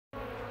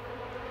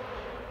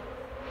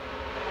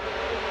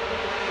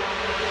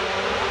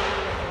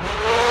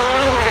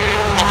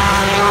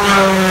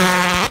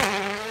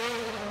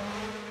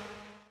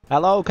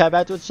Hello,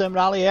 Career Sim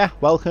Rally here.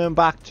 Welcome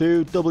back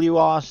to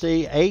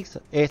WRC 8.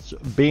 It's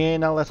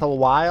been a little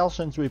while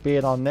since we've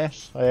been on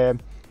this.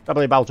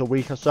 Probably about a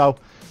week or so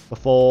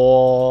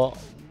before,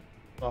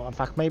 well, in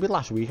fact, maybe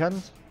last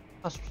weekend,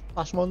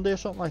 last Monday or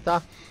something like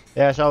that.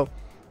 Yeah, so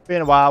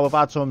been a while. We've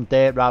had some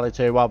Dirt Rally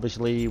 2,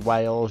 obviously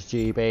Wales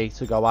GB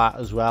to go at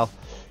as well.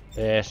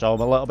 So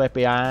I'm a little bit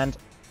behind.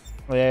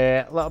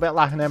 A little bit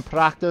lacking in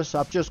practice.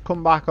 I've just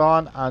come back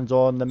on and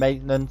done the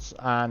maintenance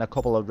and a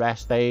couple of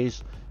rest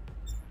days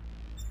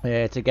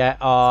to get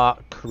our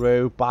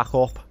crew back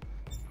up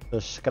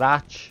to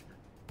scratch.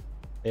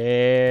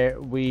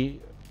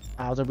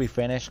 How did we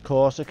finish?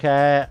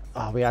 Corsica.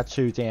 Oh, we had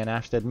 2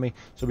 DNFs, didn't we?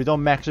 So we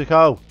done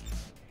Mexico.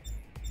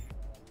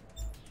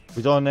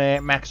 We done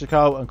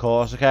Mexico and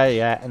Corsica,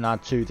 yeah, and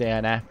had 2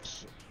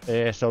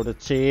 DNFs. So the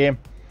team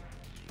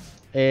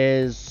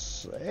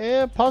is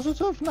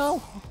positive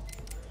now.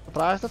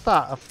 Surprised at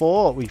that. I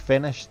thought we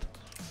finished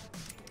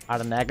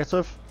at a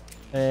negative.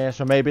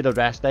 So maybe the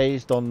rest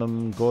days done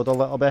them good a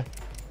little bit.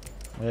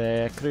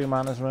 Crew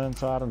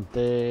management,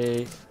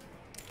 R&D.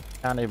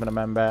 Can't even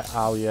remember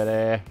how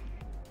you're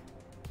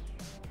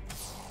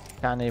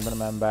can't even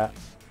remember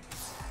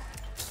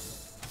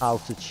how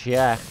to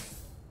check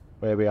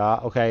where we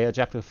are. Okay,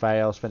 objective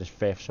fails, finished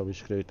 5th, so we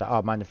screwed that.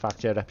 Oh,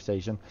 manufacturer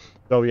reputation.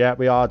 So yeah,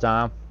 we are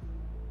down.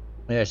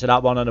 Yeah, so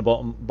that one on the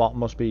bottom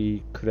must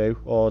be crew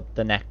or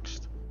the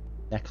next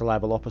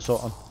level up or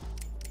something.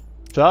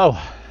 So,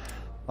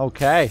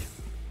 okay.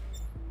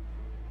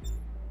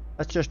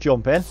 Let's just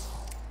jump in.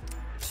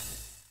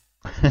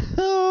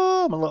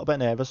 I'm a little bit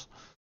nervous.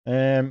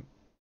 Yeah,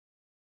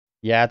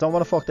 I don't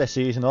want to fuck this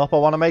season up. I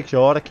want to make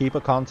sure I keep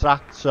a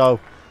contract, so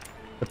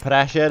the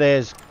pressure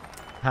is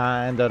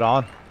kinda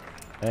on.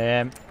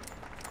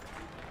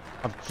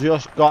 I've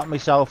just got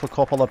myself a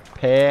couple of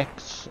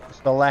perks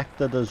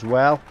selected as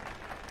well,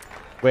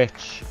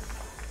 which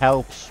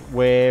helps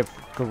with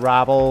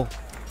gravel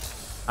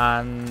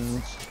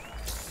and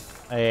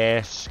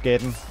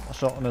skidding or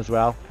something as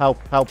well.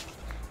 Helps.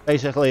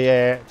 Basically,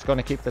 it's going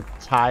to keep the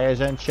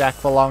tyres in check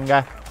for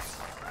longer.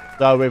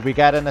 So if we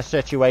get in a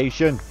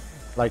situation,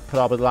 like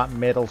probably that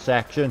middle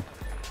section,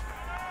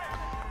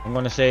 I'm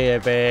going to see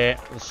if the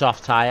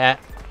soft tyre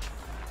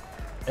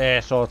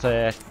sort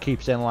of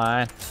keeps in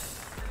line.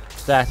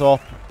 Set up.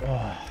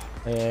 Oh,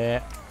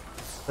 did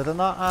I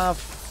not have...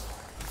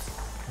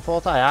 I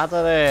thought I had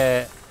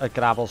a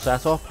gravel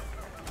setup.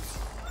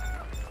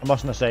 I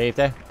mustn't have saved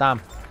it.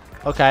 Damn.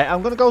 Okay,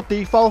 I'm going to go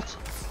default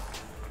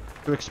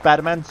to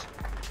experiment.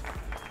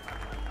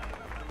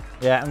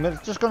 Yeah, I'm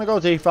just going to go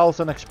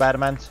default and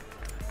experiment.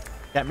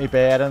 Get me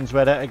bearings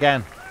with it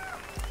again.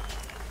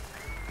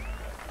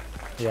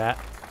 Yeah.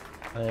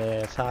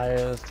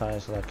 Tyre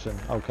selection.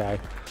 Okay.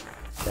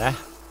 Yeah,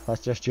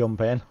 let's just jump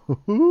in.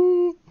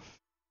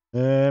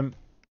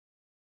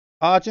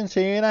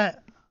 Argentina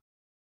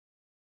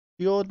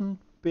shouldn't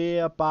be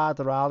a bad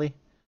rally.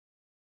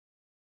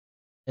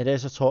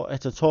 It's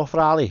a tough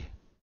rally.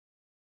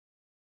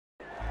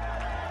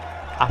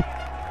 I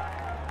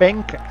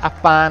think I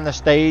find the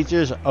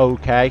stages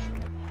okay.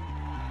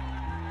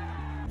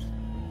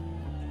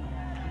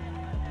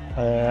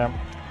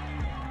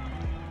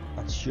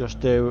 Let's just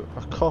do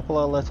a couple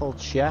of little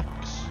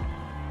checks.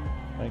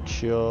 Make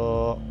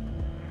sure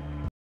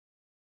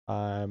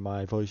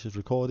my voice is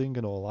recording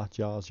and all that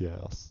jazz.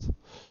 Yes.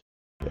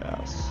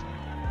 Yes.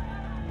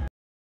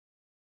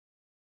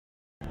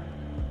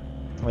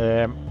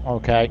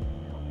 Okay.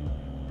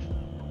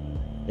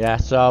 Yeah,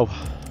 so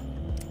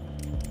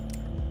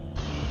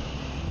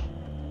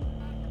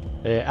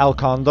El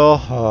Condor,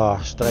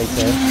 straight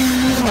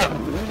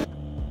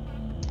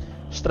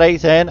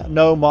in,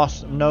 no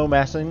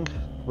messing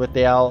with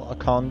the El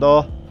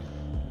Condor.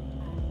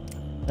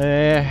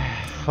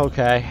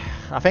 Okay,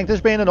 I think there's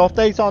been an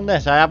update on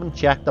this. I haven't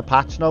checked the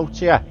patch notes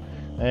yet,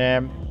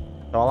 so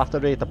I'll have to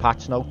read the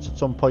patch notes at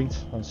some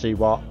point and see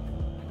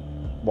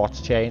what's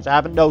changed. I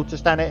haven't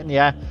noticed anything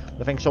yet.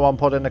 I think someone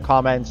put in the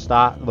comments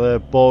that the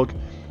bug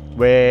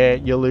where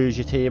you lose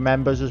your team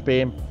members has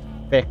been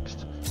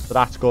fixed, so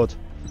that's good.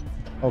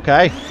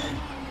 Okay.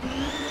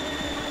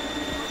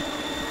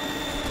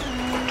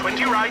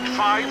 20 right,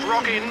 5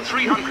 rock in,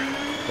 300.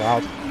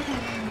 Wow.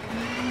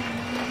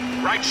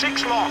 Right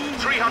 6 long,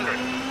 300.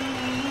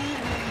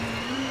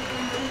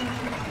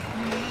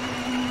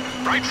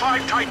 Right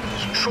 5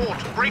 tightens, short,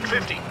 brake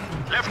 50.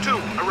 Left 2,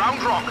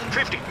 around rock,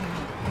 50.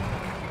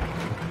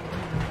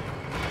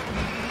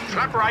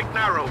 Flat right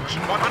narrows,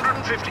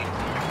 150.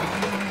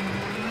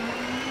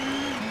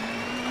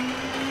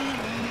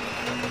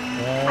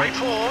 Right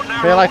 4 narrows.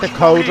 I feel like the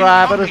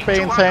co-driver has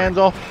been turned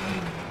up.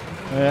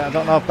 I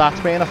don't know if that's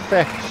been a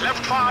fix.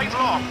 Left 5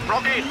 long,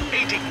 rock in,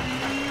 80.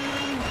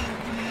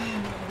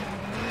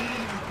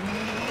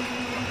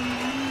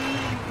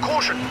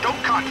 Caution,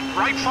 don't cut.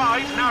 Right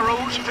 5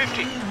 narrows,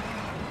 50.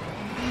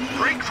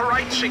 Brake for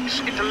right 6,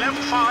 into left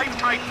 5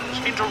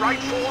 tightens, into right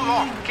 4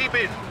 long, keep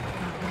in.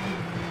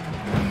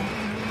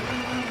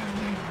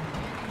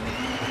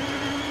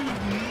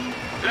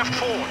 Left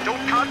 4,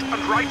 don't cut,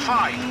 and right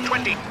 5,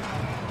 20.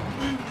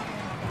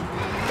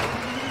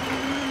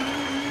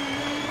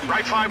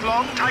 Right 5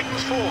 long,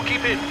 tightens 4,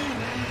 keep in.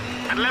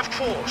 And left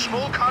 4,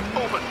 small cut,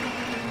 open.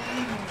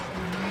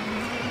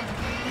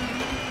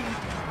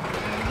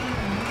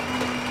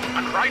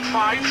 And right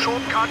 5,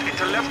 short cut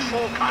into left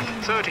 4 cut,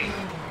 30.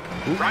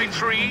 Right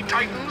 3,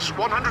 tightens,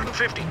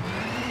 150.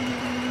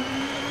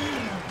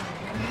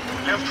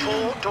 Left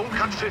 4, don't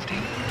cut 50.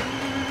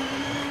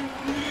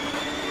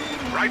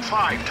 Right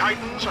 5,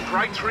 tightens, and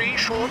right 3,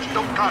 short,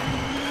 don't cut.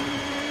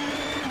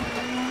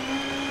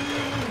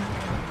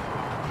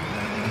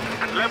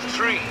 And left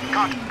 3,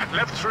 cut. And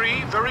left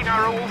 3, very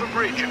narrow over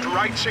bridge into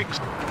right 6.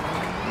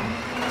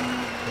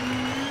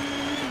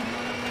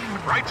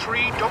 And right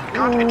 3, don't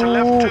cut into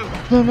left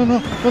 2. No, no, no,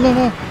 no, no,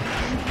 no.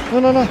 No,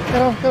 no, no.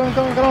 Get on, get on, get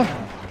on, get on.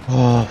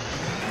 Oh.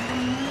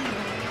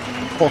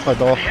 Fuck, I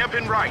don't.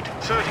 Hairpin right,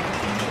 30.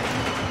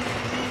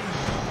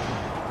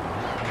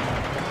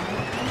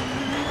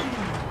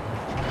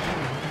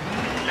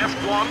 Left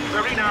 1,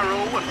 very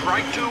narrow, and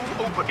right 2,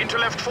 open. Into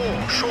left 4,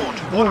 short,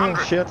 100.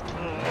 Oh, shit.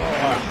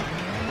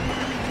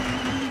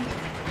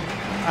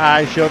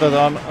 I should have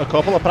done a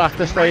couple of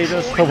practice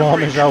stages to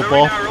warm myself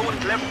very up. Narrow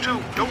and left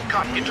 2, don't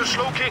cut. Into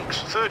slow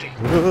kinks, 30.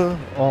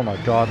 Oh my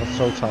god, that's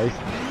so tight.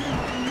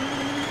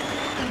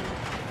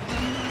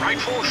 Right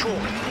 4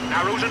 short,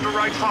 narrows into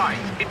right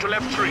 5, into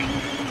left 3.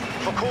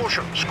 For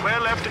caution, square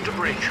left into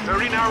bridge,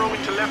 very narrow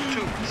into left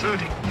 2,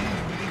 30.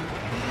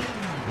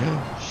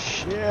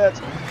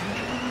 Shit.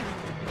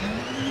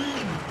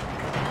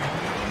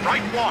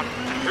 Right 1,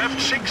 left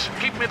 6,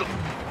 keep middle.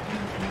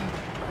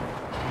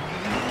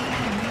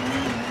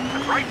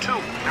 And right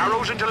 2,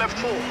 narrows into left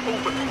 4,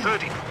 open,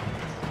 30.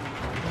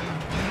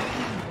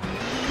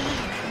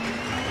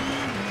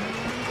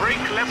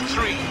 Brake left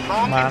 3,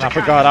 long Man, into I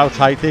forgot how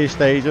tight these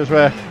stages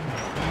were.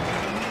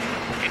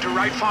 Into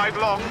right 5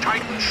 long,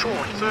 tighten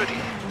short, 30.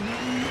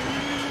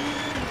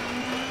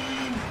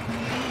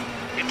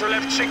 Into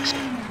left 6.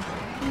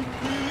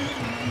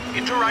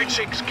 Into right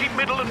 6, keep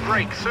middle and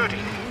brake, 30.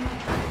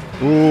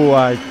 Ooh,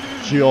 I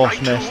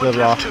just Right missed 2 the and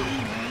rock. left 2.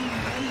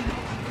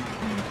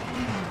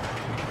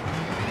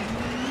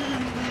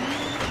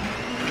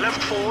 And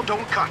left 4,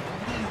 don't cut.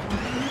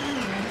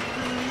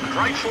 And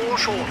right 4,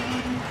 short.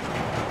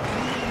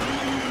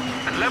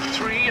 And left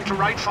 3 into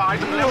right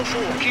 5 and left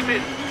 4, keep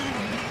in.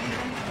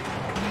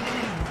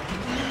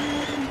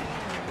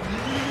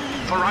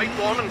 For right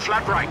 1 and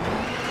flat right.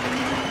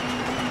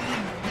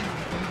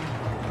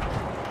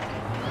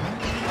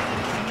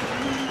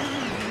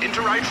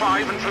 Into right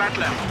 5 and flat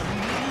left.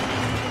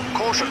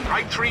 Caution,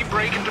 right 3,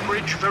 brake into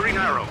bridge, very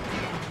narrow.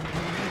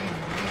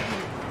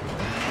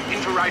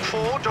 Into right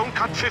 4, don't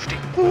cut 50.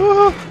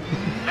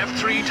 Left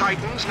 3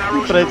 tightens,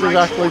 narrows Bridge into is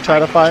right actually 4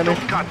 trying to find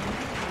tightens, me. don't cut.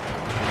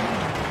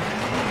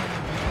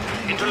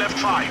 Into left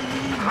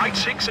 5, right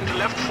 6 into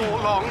left 4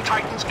 long,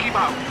 tightens, keep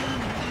out.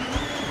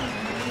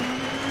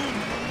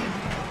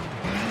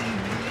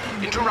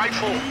 Into right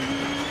 4,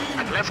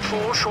 and left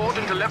 4 short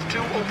into left 2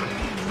 open.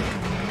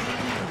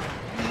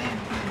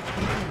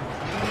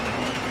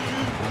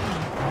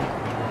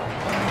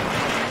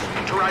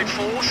 Into right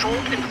 4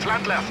 short into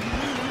flat left.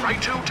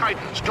 Right 2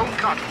 tightens, don't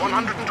cut,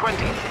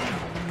 120.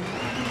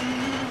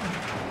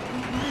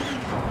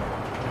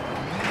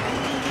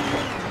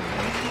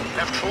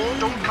 Left 4,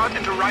 don't cut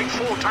into right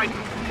 4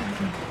 tighten.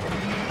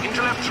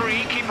 Into left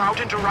 3, keep out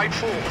into right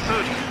 4,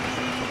 30.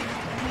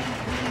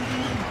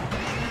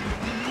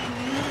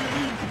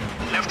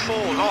 Left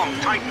 4 long,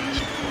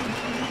 tightens.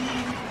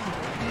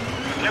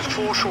 Left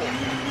 4 short.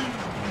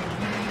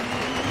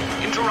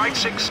 Into right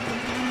 6.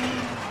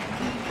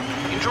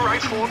 Into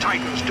right 4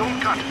 tightens, don't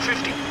cut,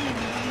 50.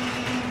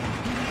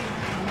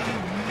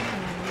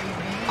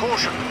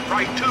 Caution,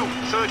 right 2,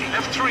 30,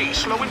 left 3,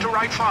 slow into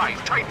right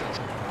 5, tightens.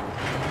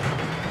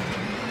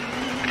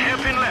 And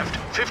hairpin left,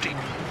 50.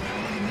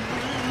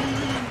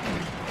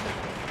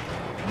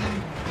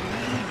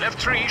 Left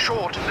 3,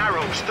 short,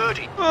 narrows,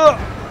 30.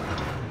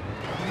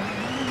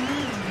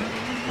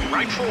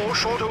 Right 4,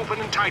 short open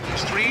and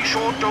tightens. 3,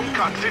 short, don't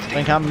cut, 50. I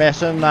think I'm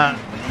missing that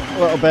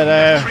little bit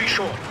Left of 3,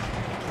 short.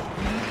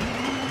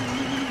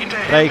 Into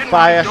brake hairpin,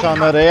 bias don't on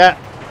the cut. rear.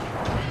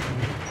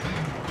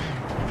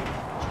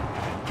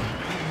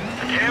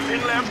 And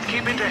hairpin left,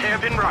 keep into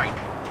hairpin right.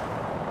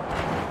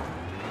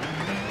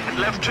 And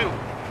left 2.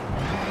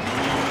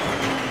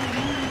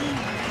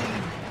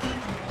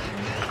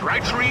 And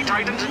right 3,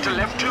 tightens into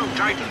left 2,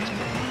 tightens.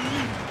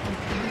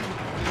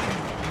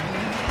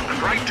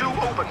 And right 2,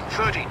 open,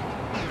 30.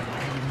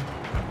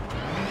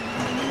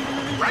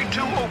 Right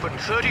 2 open,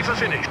 30 for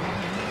finish.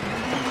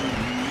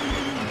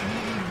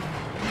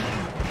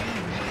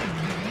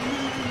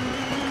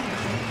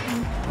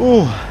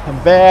 Ooh, I'm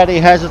very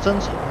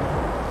hesitant.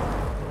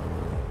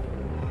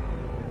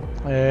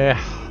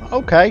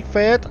 Okay,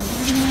 third.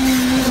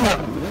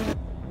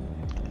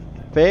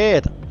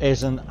 Third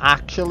isn't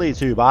actually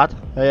too bad.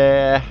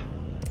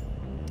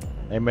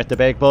 In with the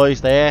big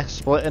boys there,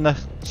 splitting the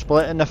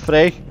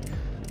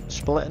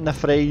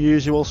three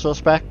usual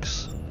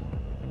suspects.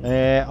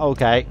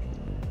 Okay.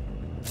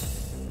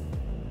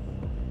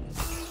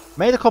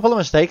 Made a couple of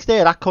mistakes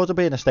there. That could have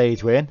been a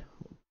stage win.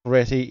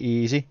 Pretty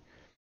easy.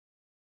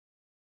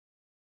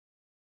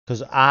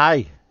 Because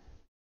I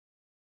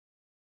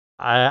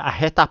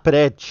hit that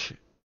bridge.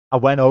 I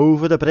went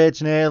over the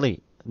bridge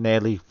nearly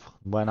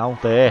went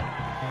out there.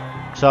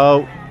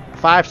 So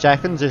 5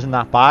 seconds isn't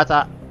that bad.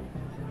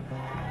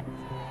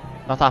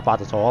 Not that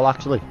bad at all,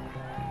 actually.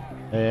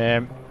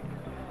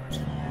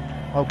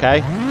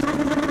 Okay.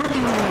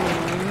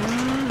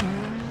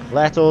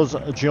 Let us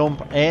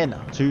jump in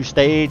to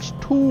stage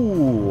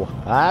 2,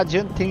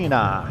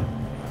 Argentina.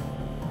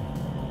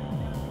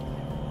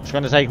 It's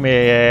going to take me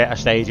a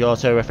stage or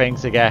two, I think,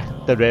 to get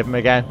the rhythm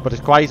again, but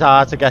it's quite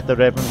hard to get the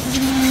rhythm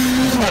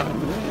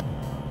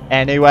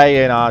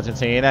anyway in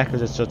Argentina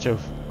because it's such a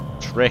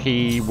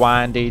tricky,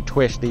 windy,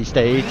 twisty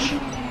stage.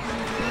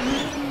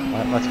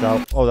 Right, let's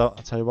go. Oh, I'll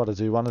tell you what I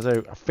do want to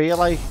do. I feel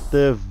like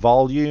the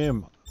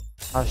volume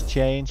has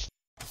changed.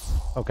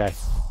 Okay.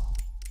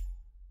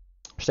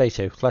 Stage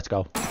 2, let's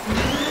go. Right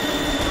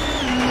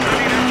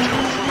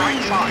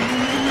 5.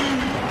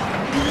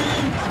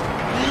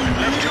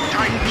 Left 2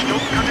 tightens,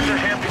 don't cut into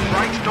hairpin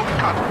right, don't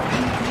cut.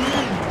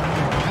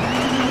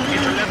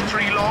 Into left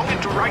 3 long,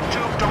 into right 2,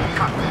 don't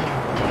cut.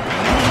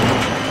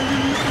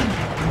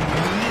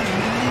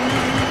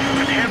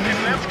 And hairpin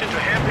left into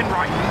hairpin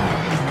right.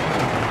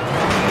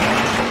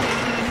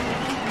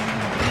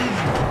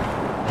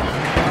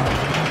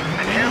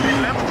 And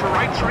hairpin left for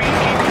right 3,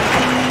 keep.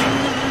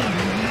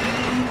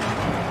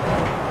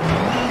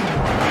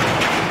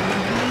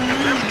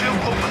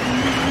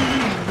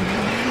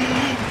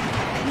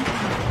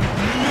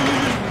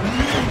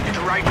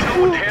 Right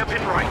 2 and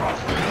hairpin right.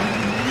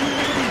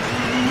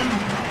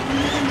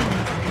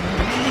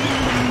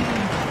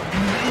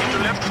 Into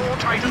left 4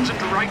 tightens,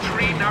 into right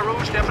 3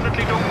 narrows,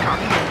 definitely don't cut.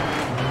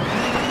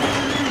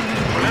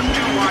 For left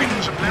 2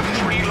 widens and left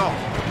 3 long.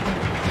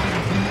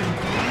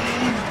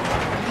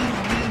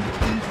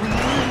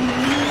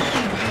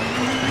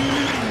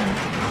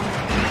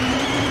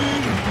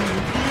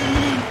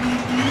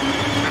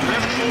 And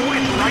left 4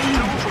 into right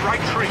 2 for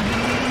right 3.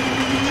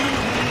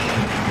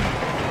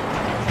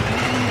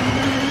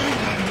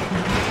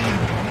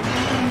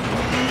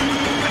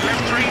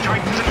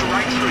 Tightens into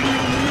right 3.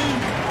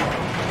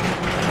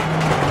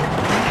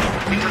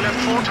 Into left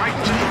 4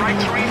 tightens into right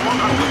 3,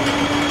 100.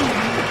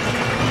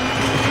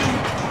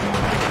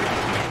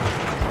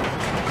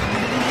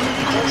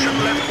 Caution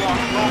left 1,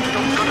 long,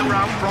 don't cut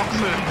around, rock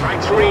 30.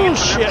 Right 3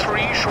 into left 3,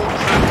 short 30.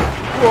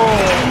 Whoa.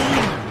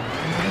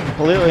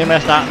 Completely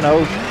missed that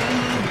nose.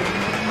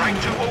 Right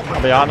 2 open.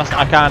 I'll be honest,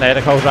 I can't hit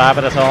a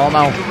co-driver at all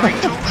now. Into right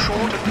 2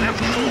 short and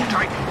left 4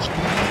 tightens.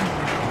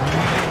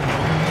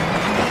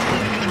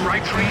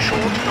 Right 3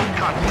 short, don't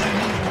cut.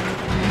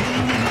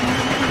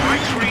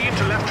 Right 3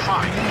 into left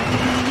 5.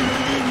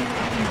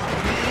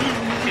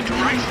 Into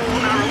right 4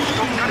 narrows,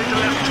 don't cut into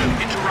left 2.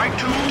 Into right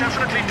 2,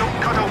 definitely don't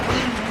cut open.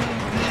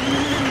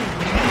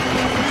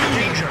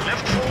 Danger,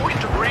 left 4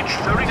 into bridge,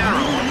 very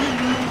narrow.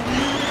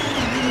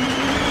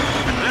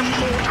 And left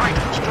 4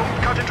 tightens, don't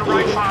cut into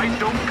right 5,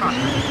 don't cut.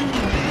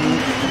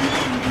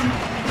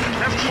 And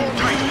left 4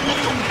 tightens,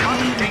 don't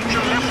cut, and danger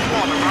left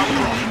 1 around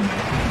rock.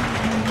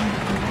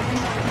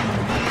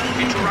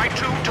 Into right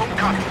 2, don't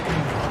cut.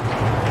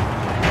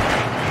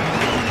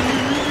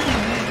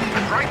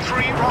 And right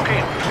 3, rock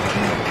in.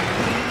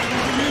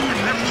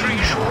 And left 3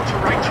 short for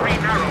right 3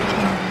 narrows.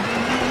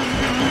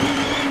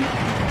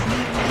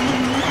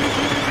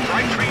 And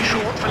right 3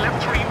 short for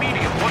left 3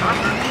 medium,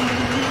 100.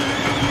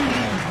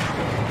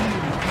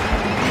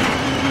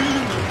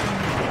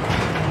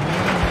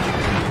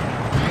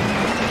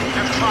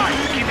 Left 5,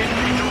 keep it.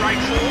 Into right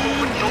 4,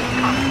 open, don't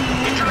cut.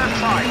 Into left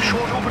 5,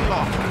 short, open,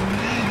 long.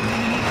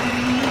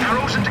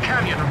 Narrows into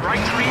canyon and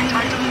right 3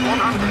 tighten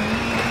 100.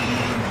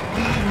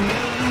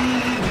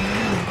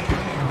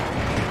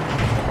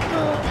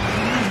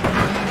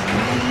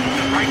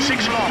 Right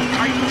 6 long,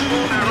 tightens 4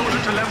 narrows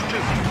into left 2.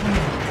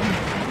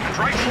 And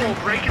right 4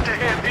 break into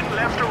hairpin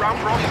left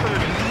around rock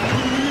 30.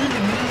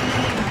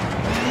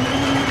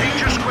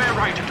 Danger square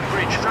right into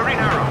bridge, very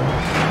narrow.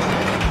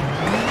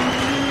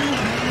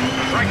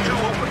 And right 2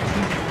 open.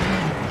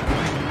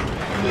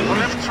 For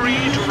left 3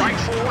 into right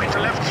 4 into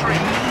left 3.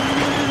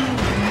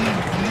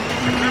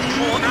 Left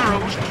 4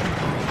 narrows,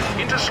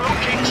 into slow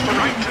kicks for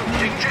right 2,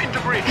 danger into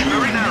bridge,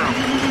 very narrow.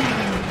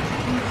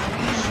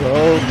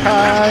 So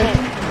tight.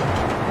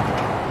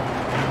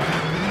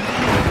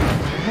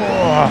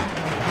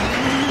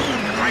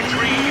 Right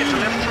 3 into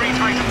left 3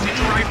 tightens,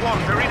 into right 1,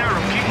 very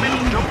narrow, keep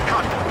middle, don't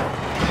cut.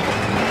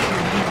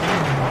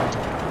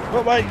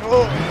 Oh wait,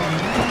 oh.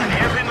 And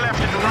hairpin left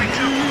into right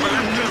 2, for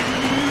left 2.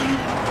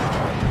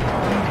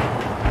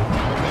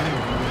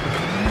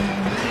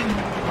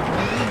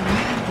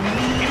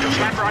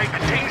 Flat right,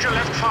 and danger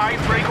left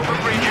 5, break over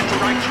bridge into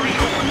right 3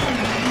 open.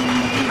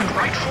 And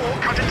right 4,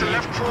 cut into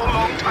left 4,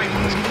 long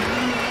tightens.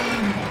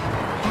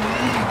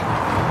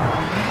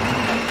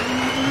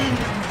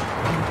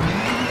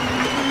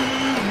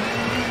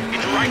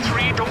 Into right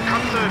 3, don't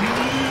cut 30.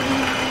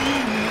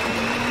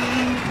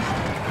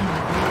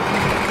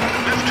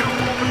 Left 2,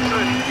 open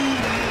 30.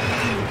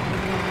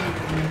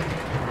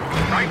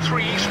 Right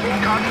 3, small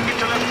cut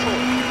into left 4.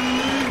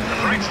 And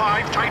right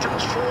 5,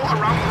 tightens 4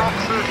 around rock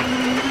 30.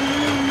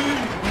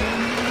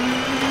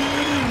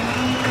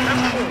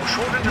 Left 4,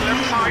 short into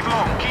left 5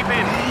 long, keep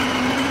in.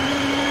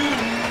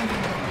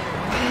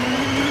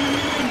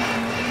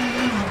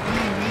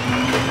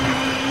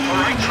 For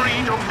right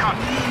 3, don't cut.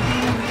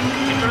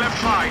 Into left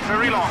 5,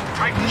 very long,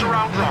 tightens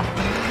around rock.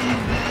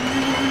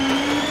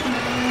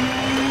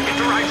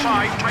 Into right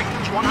 5,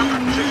 tightens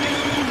 150.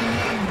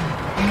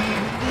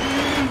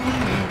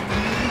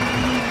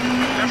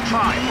 Left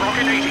 5,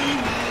 rocket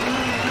 80.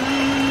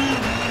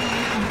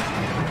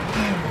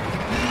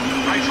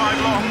 Right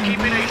 5 long, keep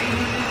in 80.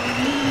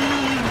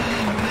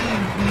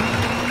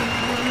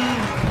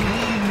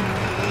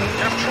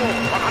 Left 4,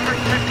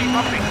 150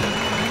 bumping.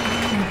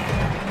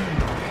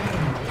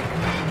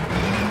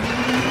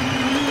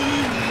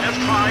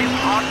 Left 5,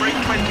 hard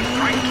brake 20,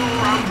 right 2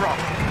 round drop.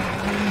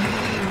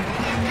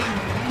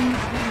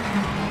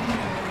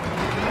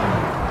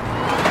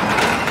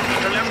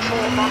 Into left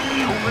 4 bumpy,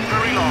 open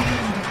very long.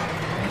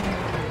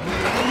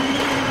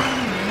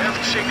 Left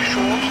 6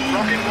 short,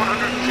 rocket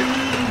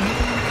 150.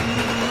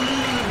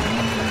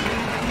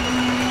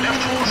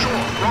 Left 4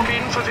 short, rock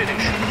in for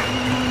finish.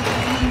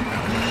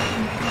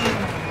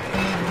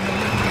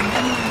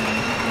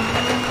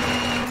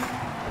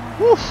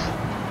 Woof.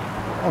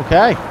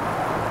 Okay.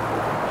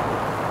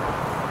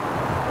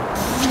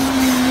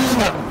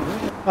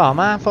 Oh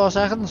man, 4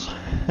 seconds.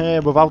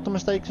 Without the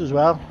mistakes as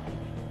well.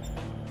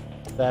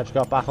 Deb's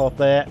got back up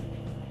there.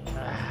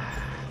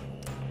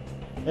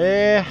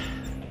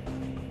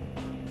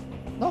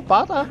 Not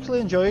bad, I actually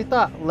enjoyed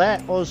that.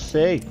 Let us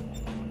see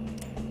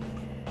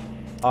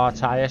our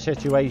tyre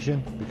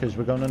situation, because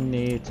we're going to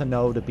need to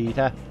know the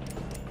beater,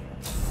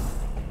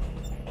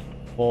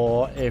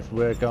 or if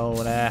we're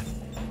going to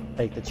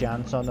take the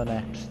chance on the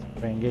next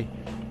thingy.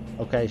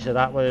 Okay, so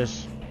that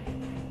was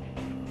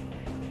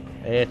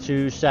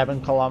 2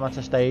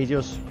 7-kilometre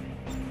stages,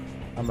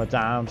 and we're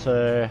down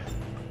to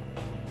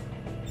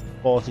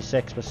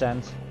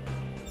 46%.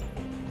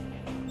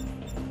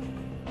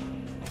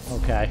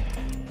 Okay,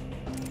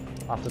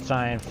 I have to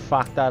try and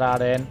factor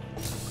that in.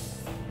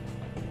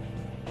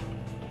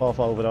 Off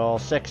overall,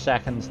 6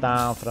 seconds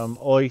down from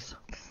 8.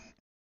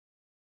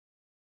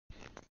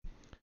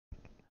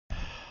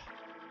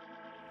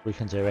 We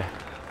can do it.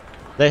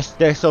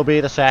 This will be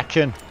the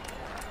section.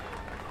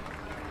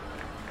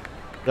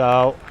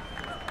 So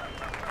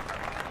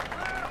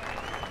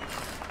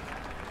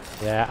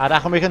yeah, I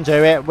reckon we can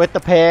do it with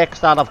the perks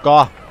that I've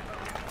got.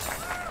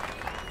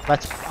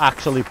 Let's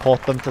actually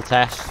put them to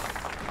test.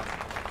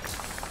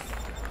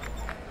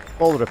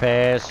 Full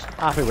repairs,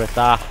 happy with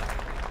that.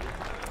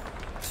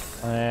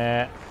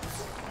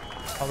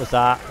 What was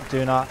that?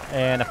 Do not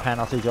earn a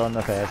penalty during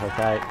repairs.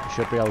 Okay,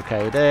 should be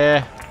okay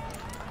there.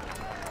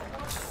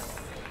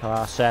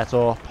 Car set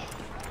up.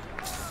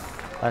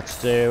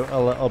 Let's do a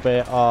little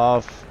bit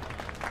of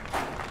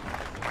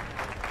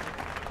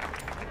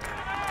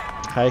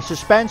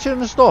suspension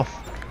and stuff.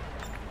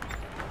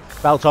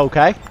 Felt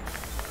okay.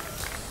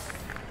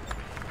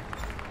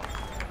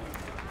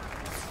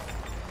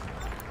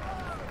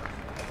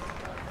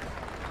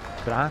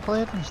 Ground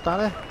clearance, is that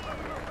it?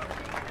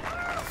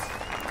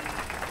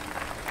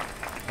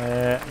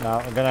 No,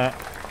 I'm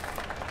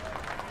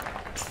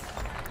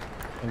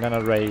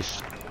gonna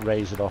raise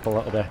it up a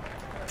little bit.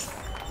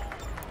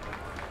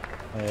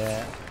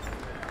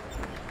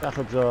 Shock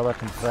absorber,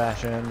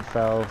 compression,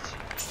 felt.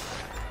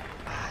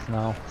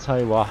 No, tell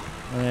you what.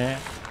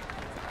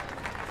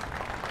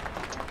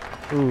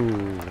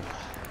 Ooh.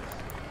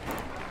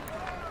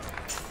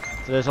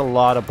 So there's a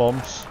lot of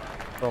bumps,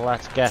 so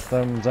let's get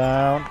them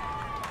down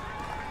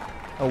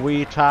a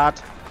wee tad.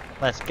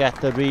 Let's get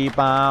the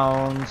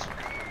rebound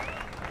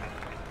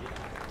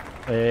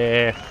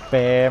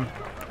firm,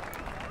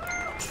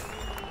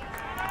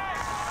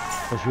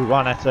 because we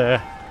want it to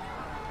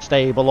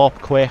stable up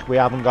quick. We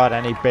haven't got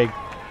any big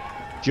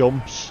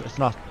jumps. It's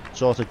not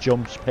sort of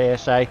jumps per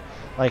se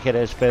like it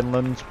is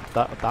Finland.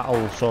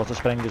 That'll sort of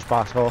spring us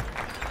back up.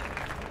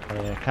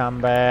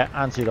 Camber,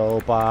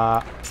 anti-roll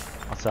bar.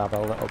 Let's have a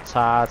little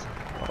tad.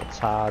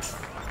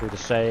 Do the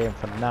same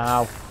for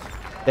now.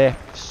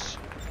 Diffs,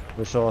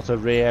 we're sort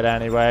of rear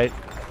anyway.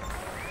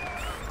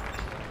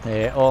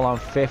 All on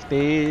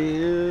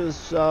 50s,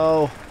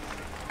 so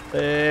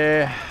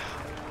here's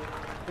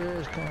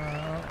coming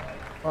out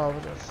over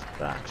the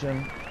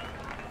traction.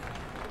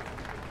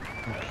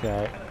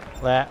 Okay,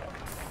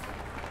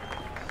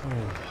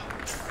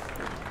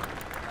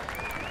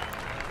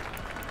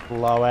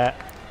 blow it.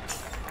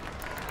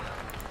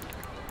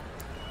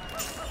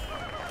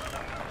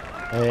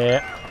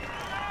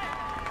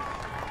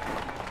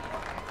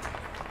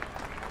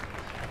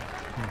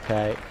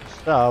 Okay,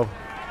 so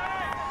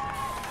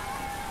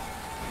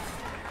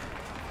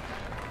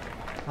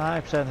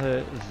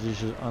 5%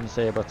 is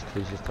unstable to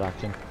decreases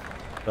traction,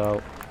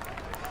 so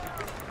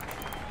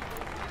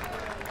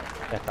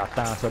get that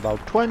down to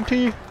about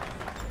 20.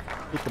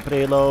 Keep the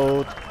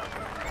preload,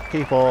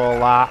 keep all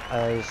that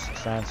as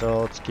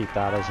sensors, keep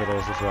that as it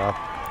is as well.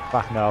 In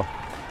fact, no,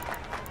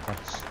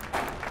 let's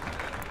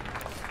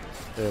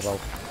do about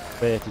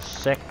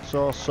 36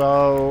 or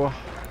so.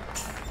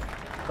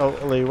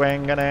 Totally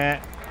winging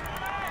it.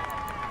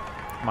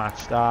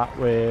 Match that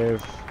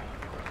with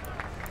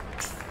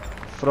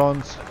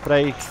front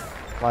brake,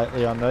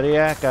 lightly on the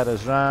rear, get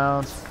us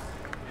round.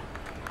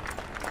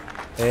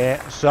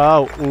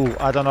 So,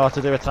 I don't know what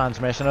to do with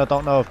transmission. I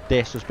don't know if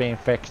this has been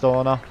fixed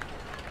or not.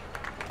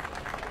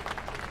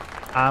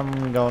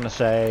 I'm going to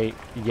say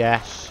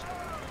yes.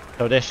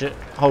 So this should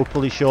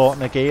hopefully shorten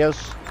the gears.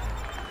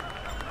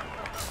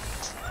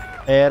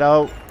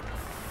 Aero.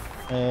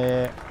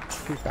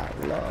 Keep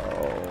that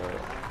low.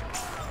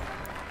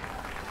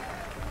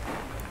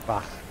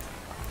 Back.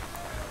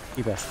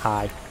 Keep it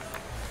high.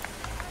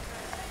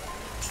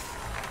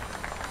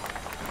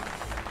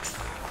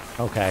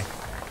 Okay.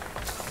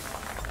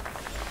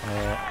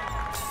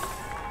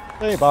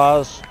 3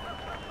 bars.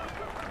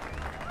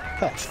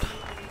 Fixed.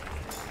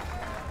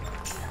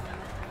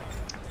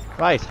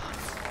 Right.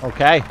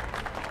 Okay.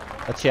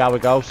 Let's see how we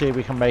go. See if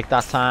we can make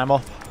that time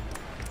up.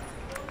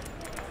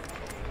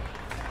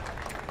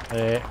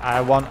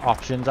 I want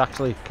options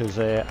actually, because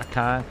I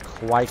can't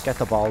quite get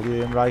the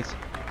volume right.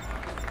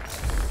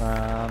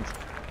 And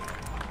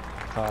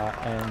car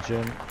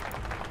engine.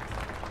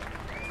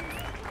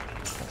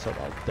 That's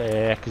about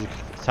there, because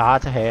it's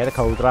hard to hear the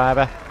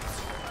co-driver.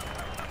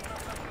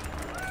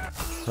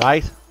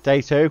 Right,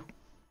 day 2.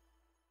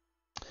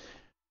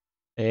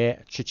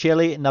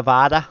 Chichili,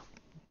 Nevada.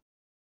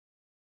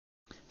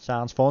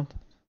 Sounds fun.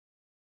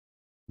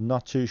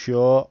 Not too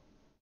sure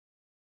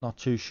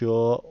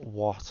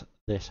what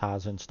this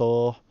has in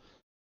store.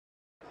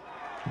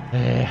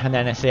 And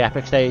then it's the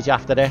epic stage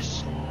after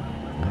this.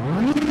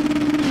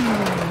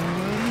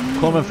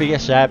 Coming for you,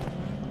 Seb.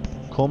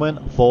 Coming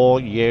for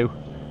you.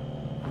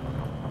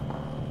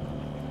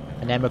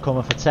 And then we're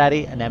coming for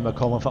Teddy, and then we're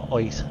coming for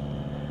Oit.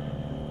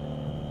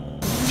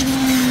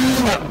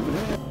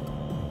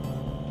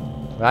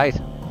 Right.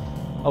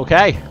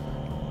 Okay.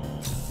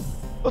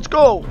 Let's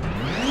go. 50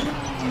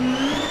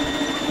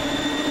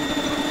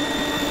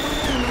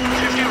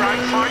 right,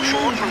 5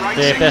 short for right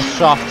 6. See if this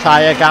soft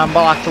tyre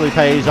gamble actually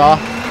pays off.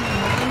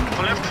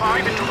 For left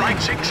 5 into right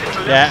 6 into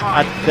left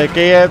 5. Yeah, the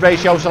gear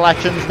ratio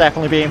selection's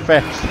definitely being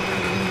fixed.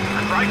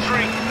 And right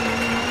 3.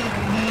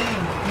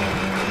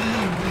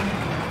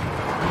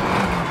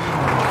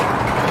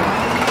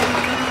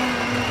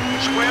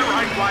 Square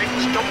right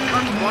widens, don't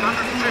cut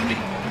 150.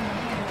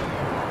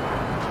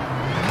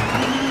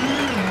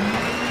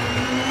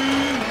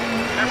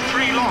 Left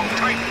 3 long,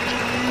 tightens.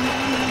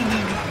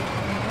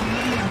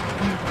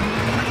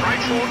 And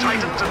right 4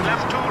 tightens and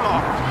left 2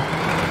 long.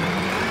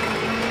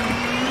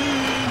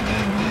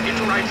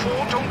 Into right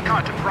 4, don't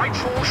cut. And right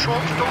 4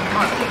 short, don't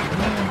cut.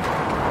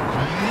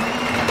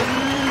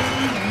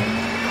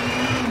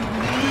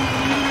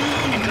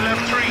 Into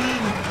left 3.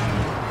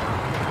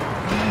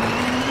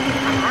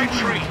 And right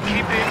 3,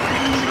 keep in,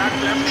 into flat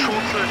left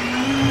short 30.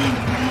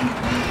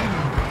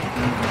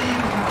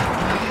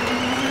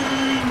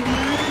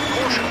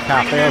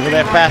 Cafe over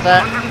there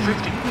better.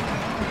 150.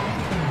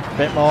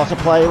 Bit more to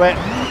play with.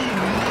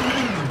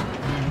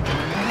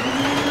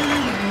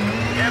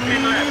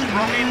 Hairpin left,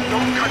 wrong in,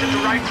 don't cut into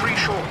right 3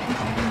 short.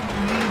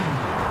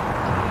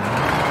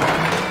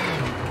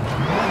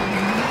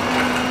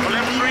 For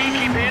left 3,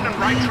 keep in and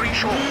right 3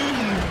 short.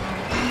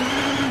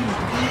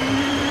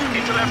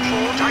 Into left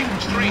 4,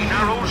 tightens 3,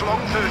 narrows long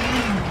 30.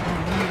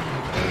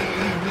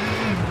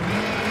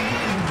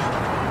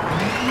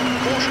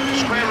 Caution,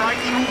 square right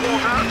through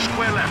water,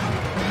 square left.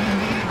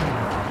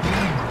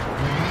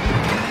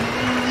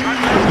 Flat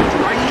left into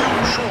right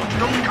 2, short,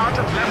 don't cut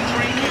and left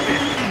 3, keep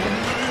in.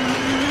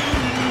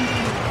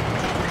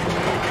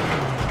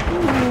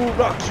 Ooh,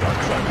 rocks.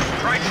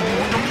 Right 4,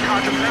 don't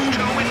cut, and left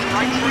 2 into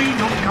right 3,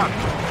 don't cut.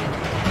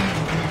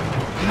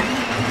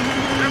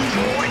 Left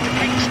 4 into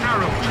King's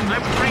Narrows, and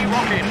left 3,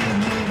 rock in.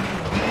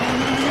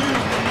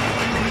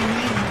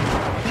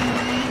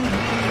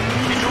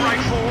 Into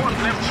right 4, and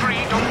left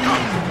 3, don't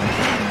cut.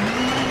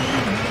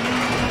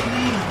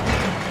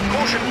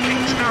 Caution,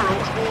 King's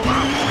Narrows, all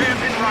out.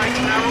 Hairpin right,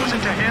 narrows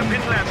into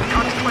hairpin left,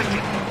 cut 20.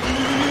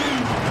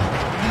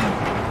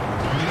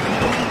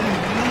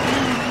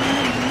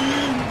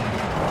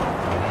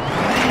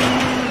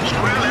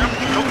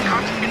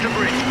 Into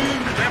bridge,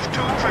 and left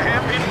 2 for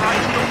hairpin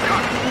right, don't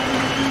cut.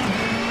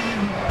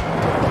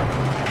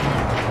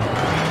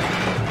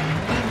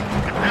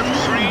 And left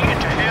 3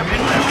 into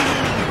hairpin left.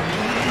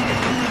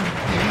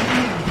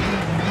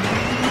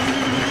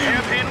 And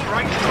hairpin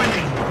right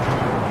 20.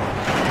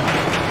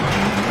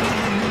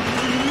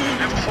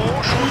 Left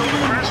 4 short of the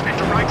crest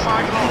into right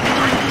 5 long,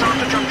 tightens on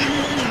the junction.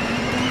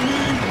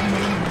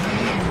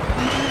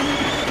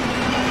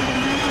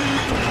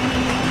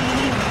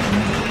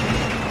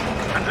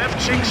 Left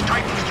 6,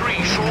 tightens 3,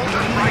 short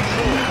and right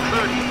 4,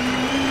 30.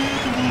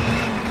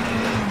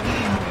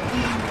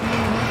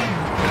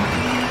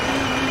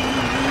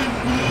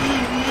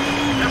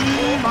 Left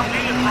 4,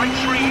 bumpy and right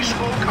 3,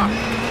 small cut.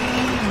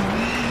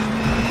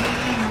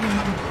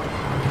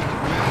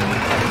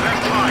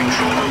 Left 5,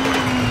 short open.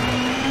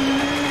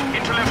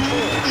 Into left 4,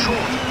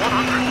 short,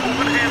 100,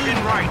 open hairpin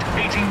right,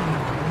 80.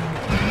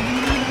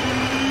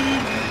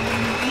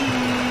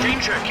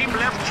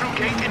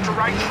 gate into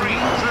right 3,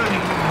 30.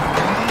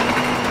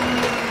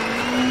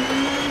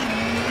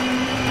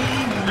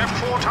 Left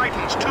 4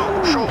 tightens, 2,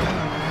 short.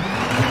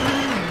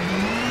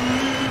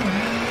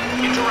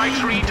 Into right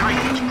 3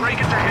 tightens,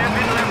 brake into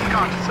hairpin left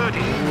cut,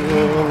 30.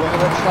 Whoa, look at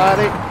that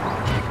sliding.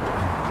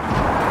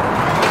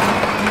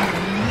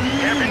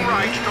 Hairpin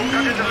right, don't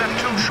cut into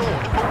left 2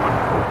 short, open.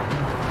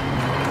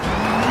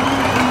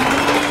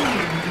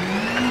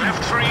 And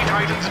left 3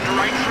 tightens into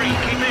right 3,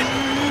 keep in.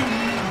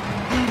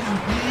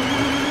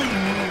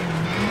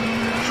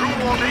 Through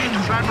water into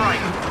flat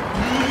right.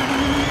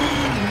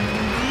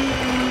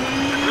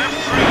 And left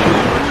 3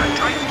 open and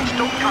tightens,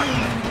 don't cut.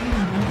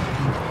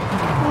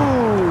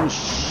 Ooh,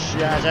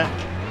 shazza.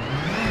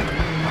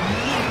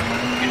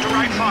 Into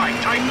right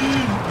 5, tightens.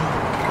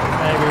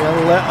 Maybe a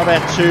little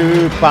bit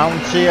too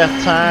bouncy at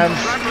times.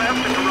 Flat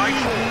left into right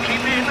 4,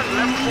 keep in and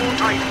left 4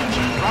 tightens.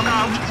 Rock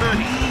out,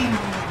 30.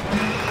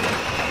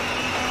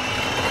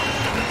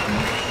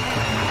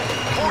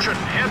 Caution,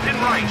 hairpin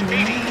right, 80.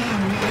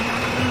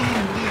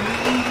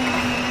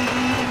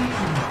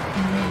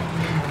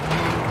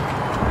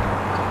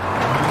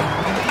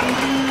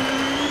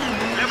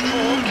 Left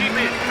 4, keep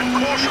in, and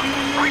caution,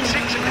 right 6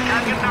 into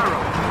canyon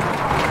narrow.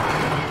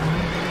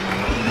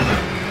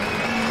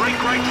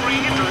 Brake right 3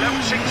 into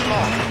left 6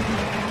 long.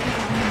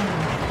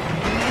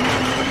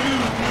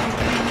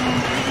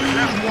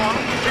 Left 1,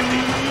 50.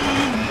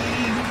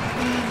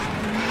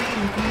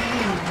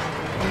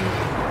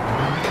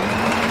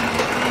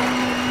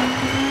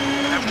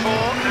 Left 4,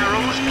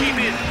 narrows, keep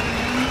in.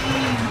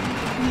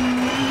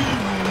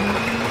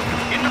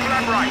 Into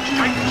flat right,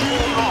 tightens 4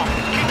 long,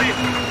 keep in.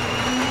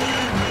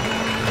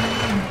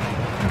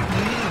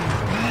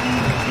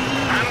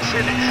 And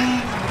finish.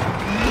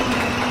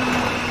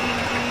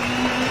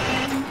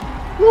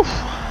 Oof.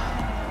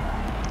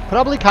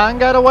 Probably can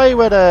get away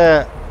with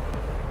a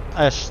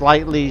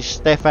slightly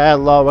stiffer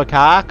lower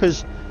car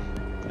because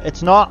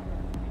it's not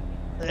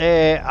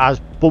as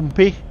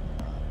bumpy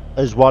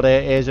as what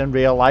it is in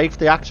real life.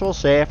 The actual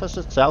surface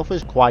itself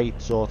is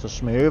quite sort of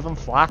smooth and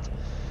flat.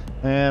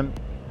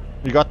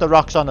 You got the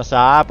rocks on the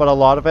side, but a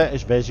lot of it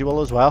is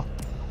visual as well.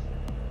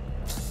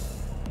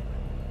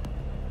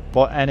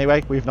 But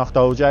anyway, we've knocked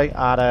OJ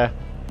at a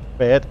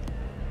bid.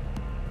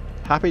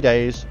 Happy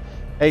days.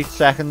 8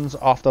 seconds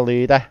off the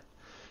leader.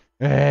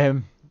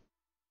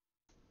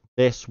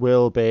 This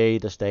will be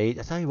the stage.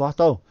 I tell you what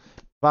though,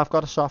 if I've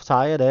got a soft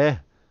tyre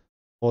there,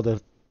 or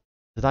did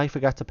I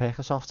forget to pick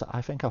a soft?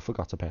 I think I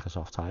forgot to pick a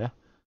soft tyre.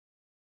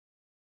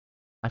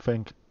 I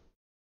think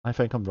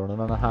I'm running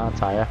on a hard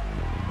tyre.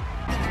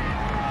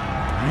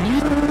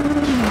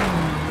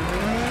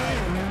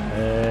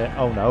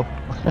 Oh no.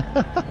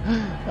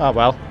 Oh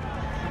well.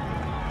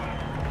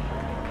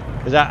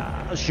 Is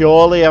that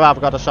surely if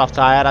I've got a soft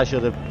tyre, I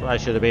should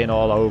have been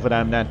all over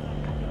them then.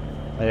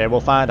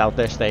 We'll find out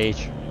this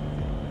stage.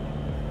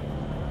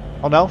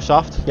 Oh no,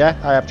 soft. Yeah,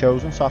 I have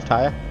chosen soft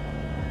tyre.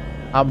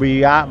 And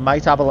we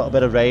might have a little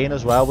bit of rain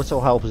as well, which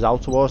will help us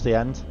out towards the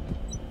end.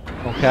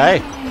 Okay.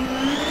 20,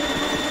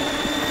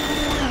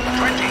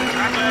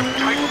 flat left,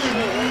 tightens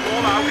 4,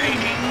 wall out 80,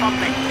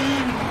 bumping.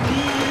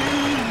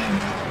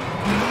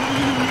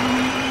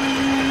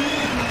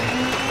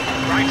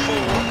 Right 4,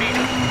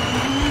 medium.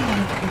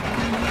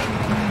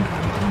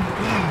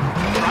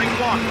 Right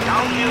 1,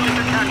 downhill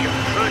into canyon,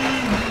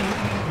 30.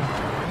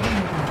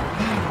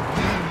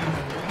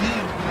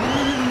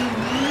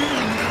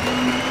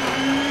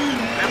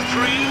 Left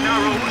 3,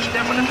 narrows,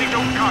 definitely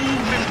don't cut,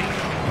 50.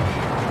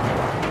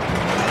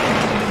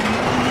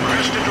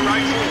 Crest into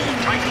right 4,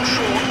 tighten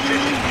short,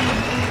 50.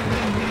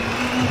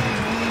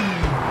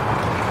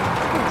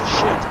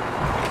 Shit.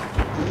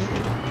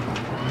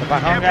 Get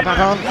back on, get back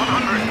on. 100.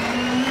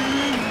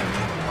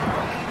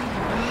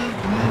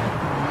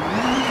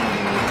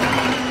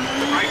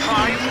 Right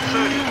 5,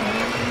 30.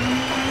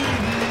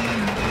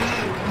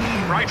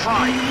 Right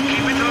 5,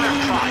 keep it to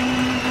left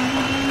 5.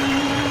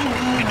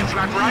 Into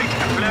flat right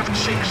and left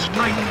 6,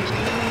 tightens.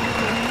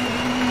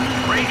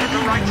 Brake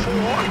into right 4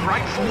 and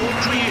right 4,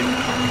 tree in.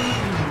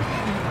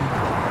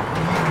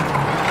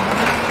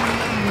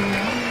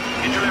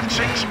 Into left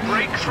 6,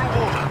 brake through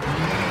water.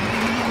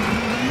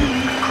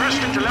 And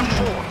crest into left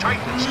 4,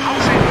 tightens,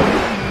 house in.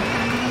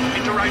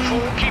 Into right 4,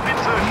 keep it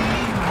 30.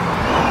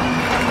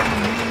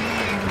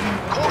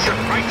 Caution,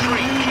 right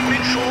 3, keep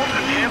it short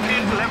and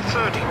hairpin left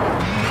 30.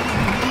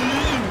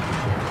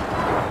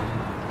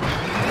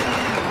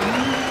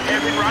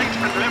 Hairpin right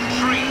and left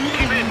 3,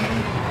 keep in.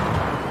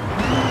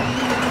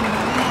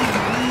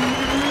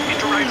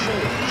 Into right 4,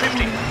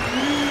 50.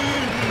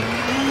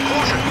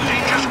 Caution,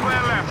 danger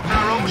square left,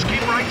 narrows,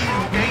 keep right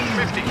through, gain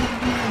 50.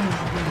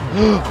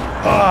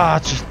 Ah,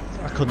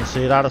 I couldn't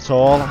see that at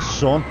all, that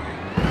sun.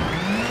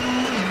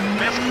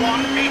 Left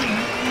 1, 80.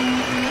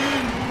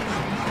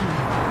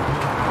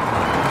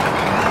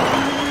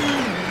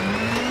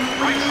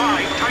 Right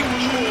 5,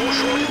 tightens 4,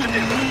 short into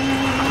dip.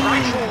 And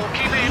right 4,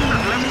 keep in,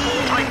 and left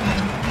 4,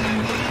 tightens.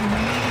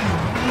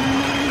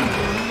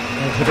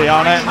 Need to be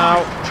on it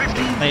now.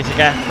 50. Need to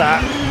get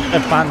that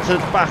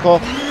advantage back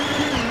up.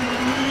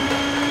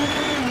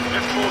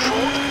 Left 4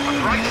 short, and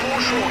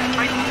short,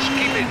 tightens,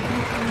 keep in.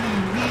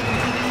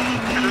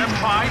 And left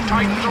 5,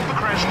 tightens over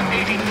crest,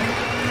 80.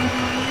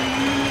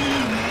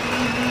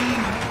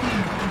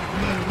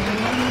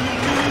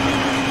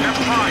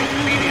 Left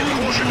 5, medium,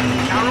 caution,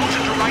 narrows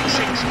into right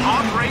 6,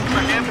 hard brake for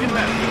hairpin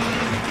left.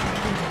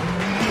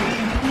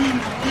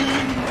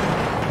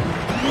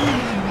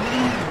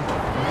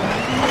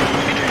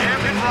 Into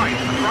hairpin right,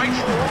 and right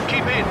 4,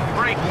 keep in,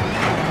 brake.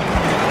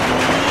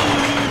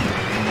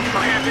 For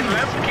hairpin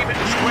left, keep it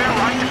to square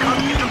right to cut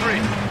into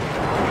grid.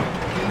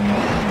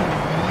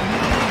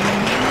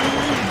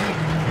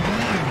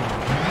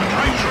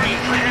 Right 3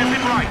 for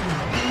hairpin right.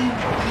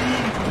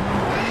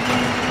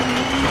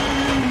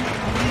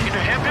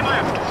 Into hairpin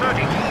left,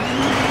 30.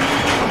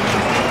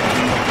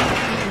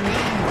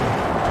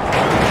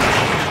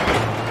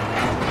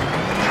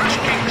 Thrust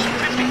kicks,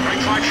 50, right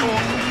 5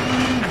 short.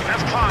 And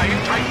left 5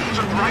 tightens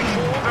and right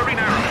 4 very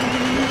narrow.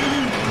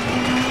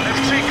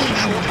 Left 6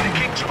 short and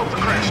kicks over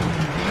crest.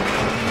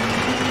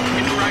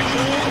 Into right 4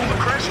 over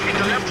crest,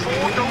 into left 4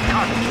 don't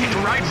cut. Into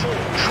right 4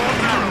 short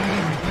narrow.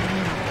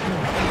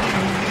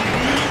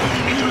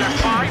 Into left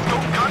 5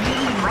 don't cut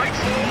and right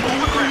 4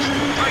 over crest.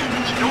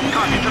 Tightens, don't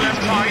cut into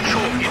left 5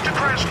 short. Into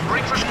crest,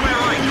 brake for square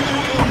right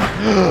through water.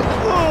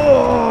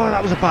 Oh,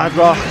 that was a bad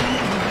rock.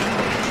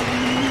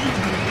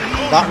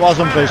 That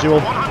wasn't visual.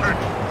 100.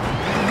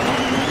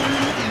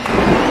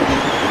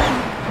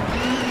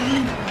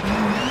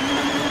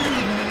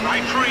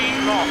 Right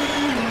 3 long.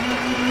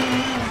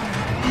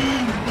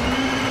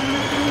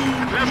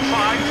 Left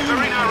 5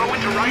 very narrow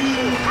into right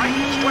 4,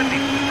 tightens 20.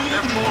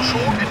 Left 4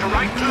 short into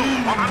right 2,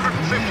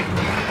 150.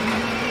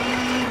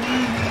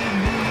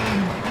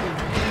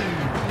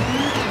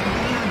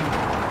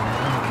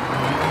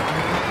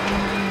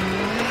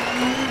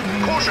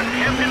 Caution,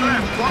 hairpin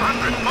left,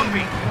 100,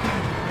 bumpy.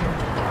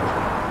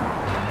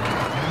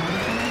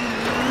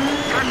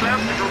 Flat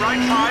left into right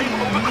 5,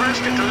 over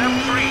crest into left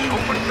 3,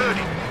 open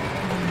 30.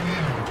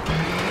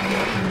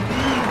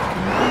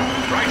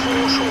 Right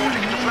 4 short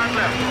into flat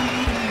left.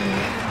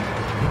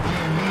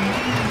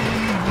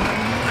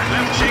 And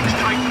left 6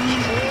 tightens,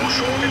 4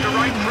 short into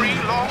right 3,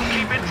 long,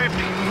 keep in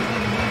 50.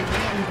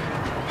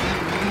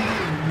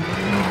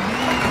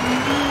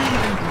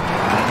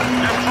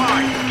 Left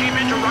 5, keep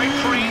into right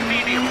 3,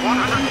 medium,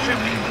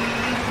 150.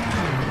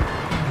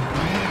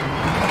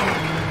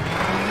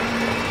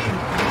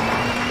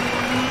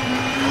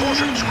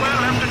 Caution, square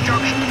left at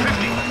junction,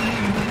 50.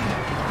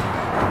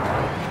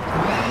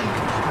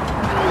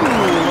 Ooh,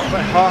 a little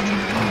bit hot.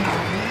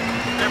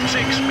 Left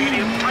 6,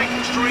 medium,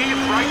 tightens 3,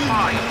 and right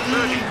 5,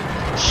 30.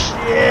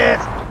 Shit!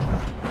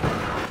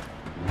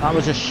 That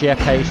was a shit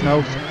pace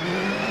note.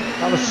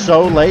 That was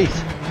so late.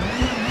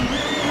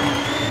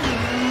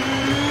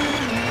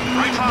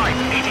 Right 5,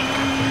 80.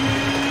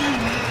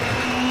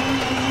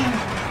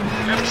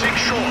 Left 6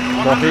 short,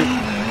 100. Lucky.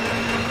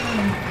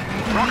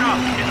 Rock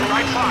out, into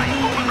right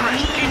 5, over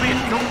crest, keep in,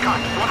 don't cut,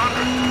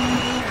 100.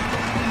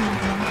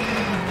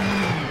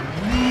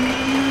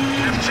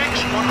 Left 6,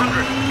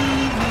 100.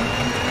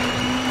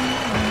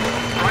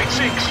 Right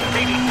 6,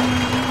 80.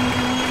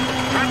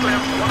 Flat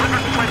left,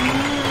 120.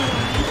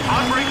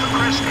 Hard brake for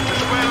crest into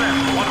square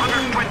left,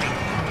 120.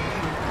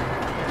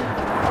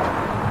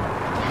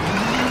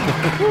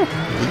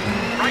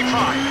 Right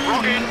 5,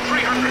 rock in,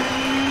 300.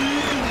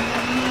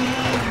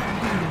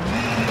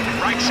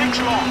 Right 6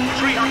 long,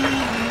 300.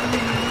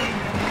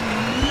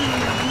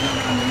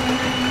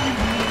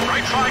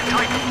 Right 5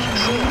 tightens,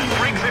 short,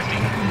 brake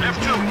 50.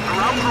 Left 2,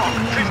 around rock,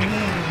 50.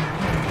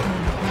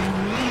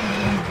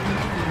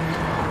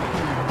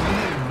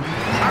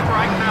 Flat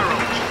right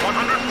narrows,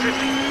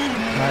 150.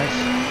 Nice.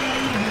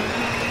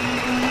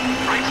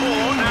 Right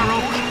 4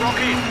 narrows, rock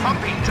in,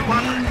 bumpy,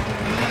 200.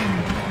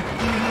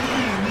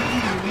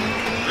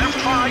 Left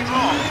 5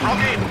 long,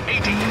 rock in,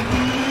 80.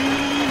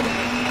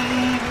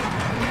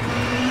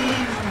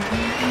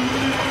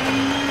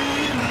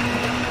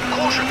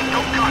 Caution,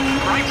 don't cut,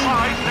 right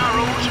 5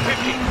 narrows,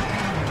 50.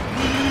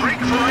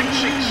 Brake for right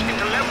 6,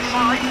 into left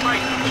 5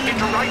 tightens,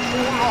 into right 4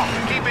 long,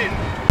 keep in.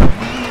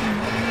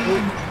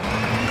 Ooh.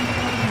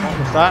 What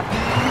was that?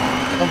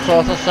 Some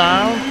sort of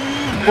sound?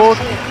 Left But,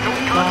 4,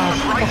 don't cut, ah,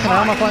 right fucking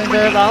hell, am I 5, playing 20.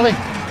 Dirt Rally?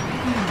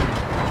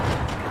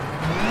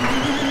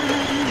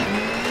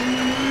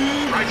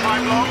 Right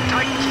 5 long,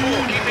 tightens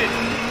 4, keep in.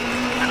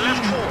 And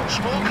left 4,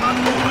 small cut,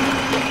 open.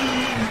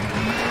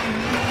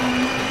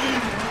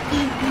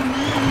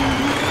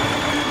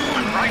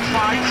 And right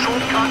 5,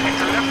 short cut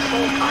into left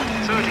 4 cut,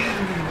 30.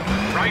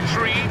 Right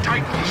 3,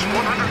 tightens,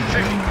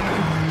 150.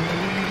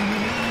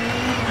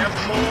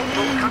 Left 4,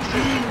 don't cut,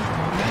 50.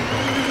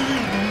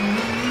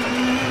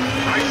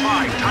 Right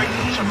 5,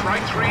 tightens, and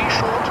right 3,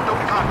 short,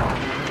 don't cut.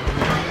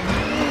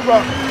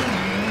 Rock.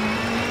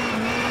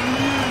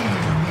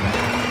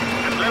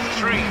 And left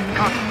 3,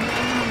 cut.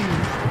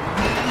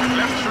 And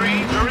left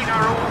 3, very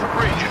narrow over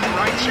bridge into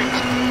right 6.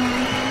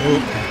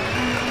 Ooh.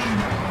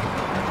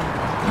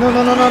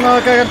 No,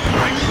 again.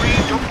 Right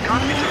 3, don't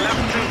cut into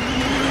left 2.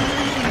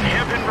 And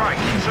hairpin right,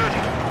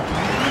 30.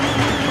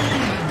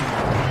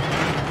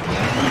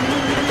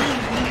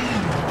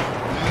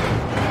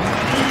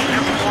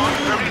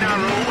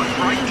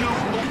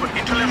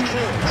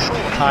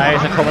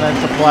 tyres are coming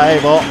into play,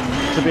 but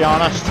to be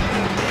honest,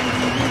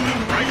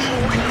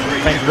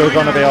 I think we're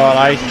going to be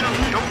alright.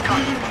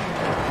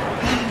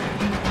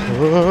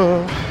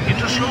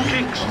 Into slow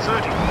kicks,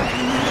 30.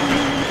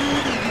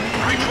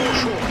 Right 4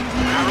 short,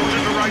 narrows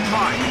into right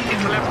 5,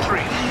 into left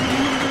 3.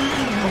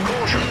 For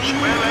caution,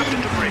 square left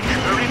into bridge,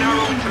 very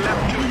narrow into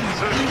left 2, 30.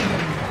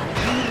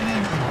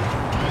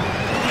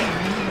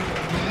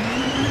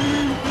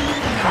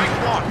 Right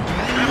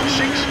 1, left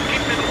 6,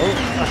 keep middle. Oh,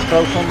 let's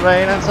throw some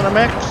rain into the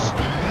mix.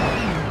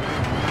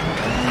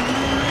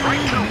 Right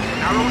 2,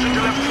 narrows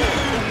into left 4,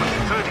 open,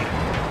 30.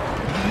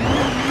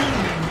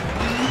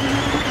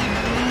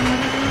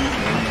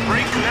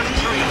 Brake left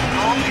 3,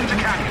 long into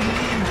canyon.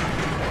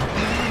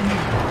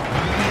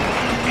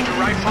 Into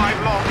right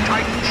 5 long,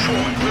 tighten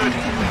short, 30.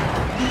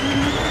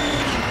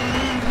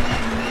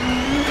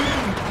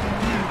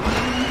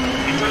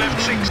 Into left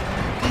 6.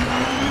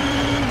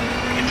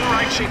 Into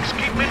right 6,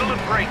 keep middle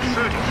and brake,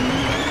 30.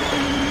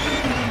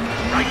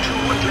 Right 2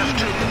 and left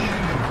 2.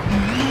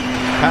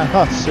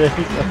 Cannot see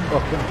the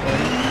fucking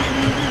thing.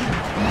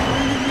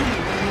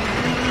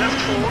 Left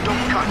 4,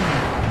 don't cut.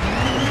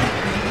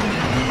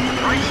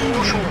 Right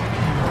 4 short.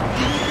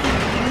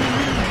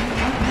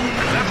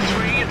 Left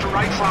 3 into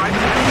right 5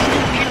 and left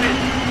 4, keep in.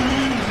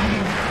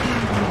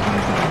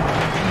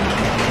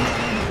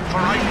 For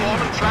right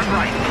 1 and flat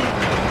right.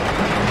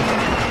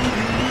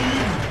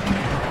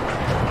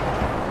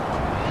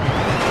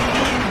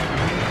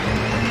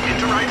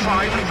 Into right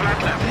 5 and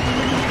flat left.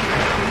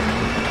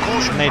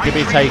 Caution, I need to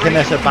be right taking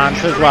this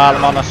advantage while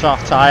I'm on a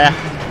soft tyre.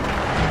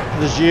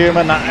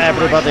 Assuming that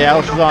everybody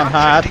else is on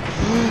hard.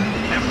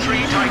 Left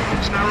 3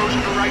 tightens, narrows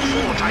into right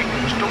 4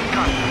 tightens, don't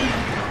cut.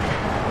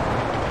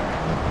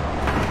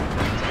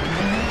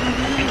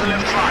 Into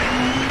left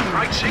 5.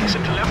 Right 6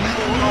 into left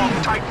 4 long,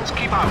 tightens,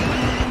 keep out.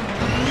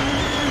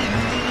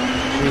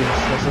 Jesus,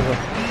 this is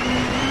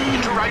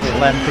Into right a 4.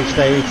 lengthy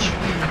stage.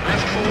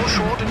 Left 4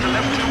 short into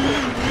left 2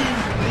 open.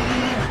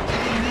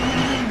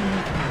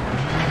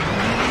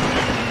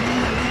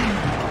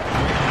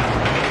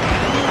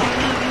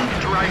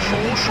 Into right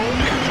 4 short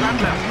in flat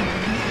left.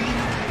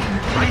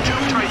 Right 2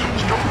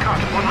 tightens, don't cut,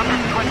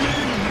 120.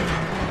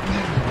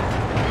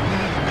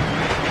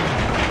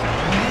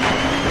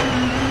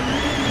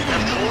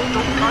 Left 4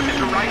 don't cut,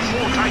 into right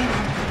 4 tighten.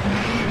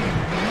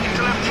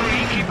 Into left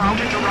 3, keep out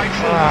into right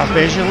 4. Ah, 30.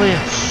 visually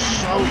it's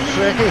so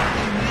tricky.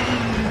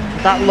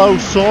 That low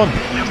sun,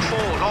 Left 4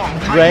 long,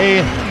 tighten.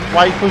 rain,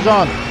 wipers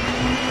on.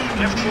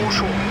 Left 4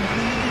 short.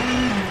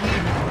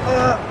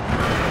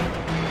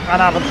 And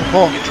having to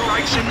put Into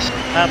right 6.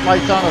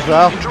 headlights on as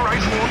well. Into right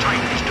 4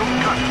 tightens, don't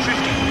cut,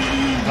 50.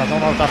 I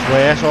don't know if that's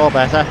worse or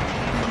better.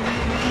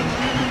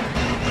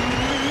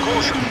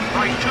 Caution,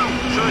 right 2,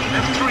 third,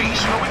 left 3,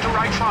 slow into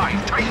right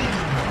 5, tighten.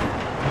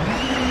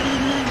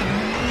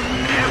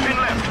 Hairpin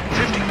left,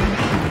 50.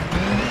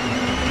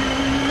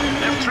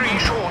 Left 3,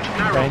 short,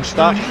 narrow, Rain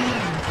stop. 30.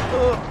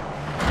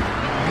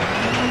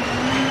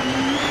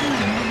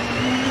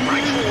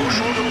 Right 4,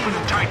 short, open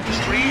and tightens,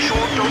 3,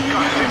 short, don't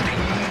cut, 50.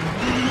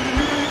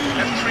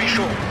 Left 3,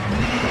 short.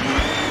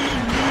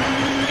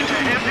 Into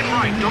hairpin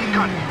right, don't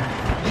cut.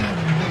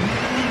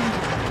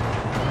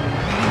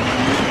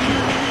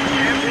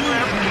 Hairpin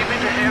left, keep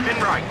into hairpin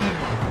right.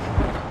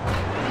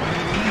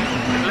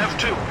 And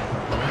left 2.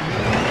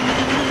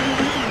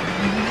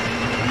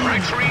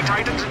 Right 3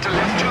 tightens into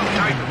left 2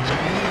 tightens.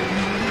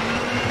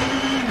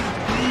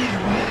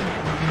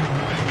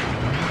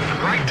 And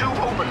right 2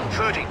 open,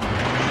 30.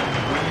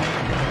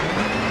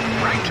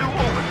 Right 2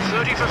 open,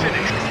 30 for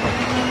finish.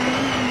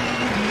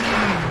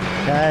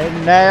 Okay,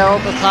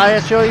 nailed the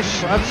tyre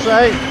choice, I'd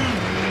say.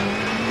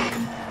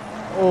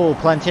 Oh,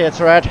 plenty of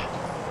tread.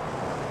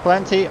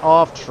 Plenty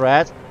of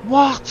tread.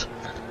 What?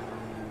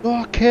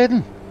 You're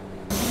kidding.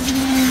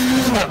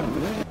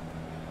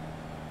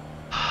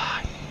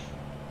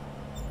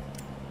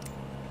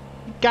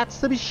 You got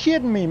to be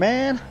shitting me,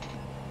 man.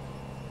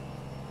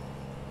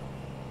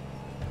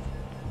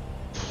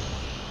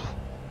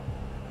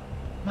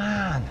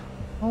 Man,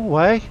 no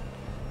way.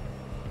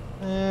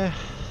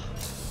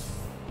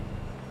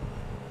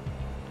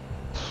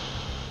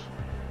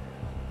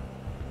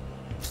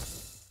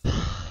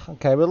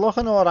 Okay, we're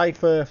looking alright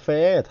for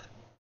third.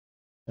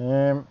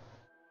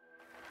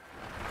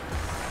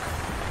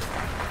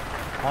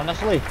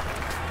 Honestly,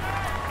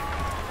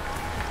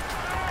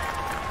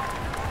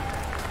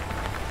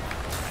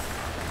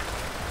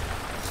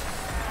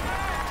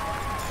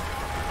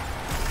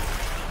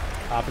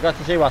 I forgot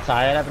to see what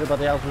tyre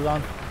everybody else was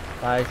on.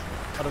 Right,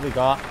 what have we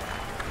got?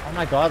 Oh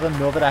my god,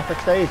 another epic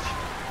stage.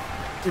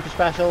 Super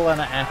special and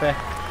an epic.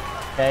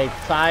 Okay,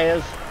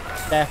 tyres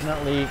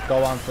definitely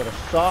go on to the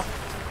soft.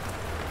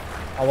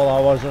 Although I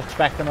was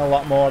expecting a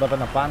lot more of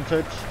an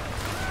advantage.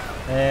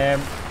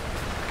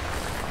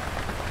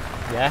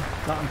 Yeah,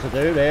 nothing to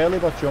do really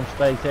but jump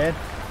straight in.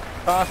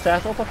 Car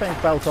setup I think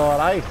felt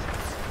alright.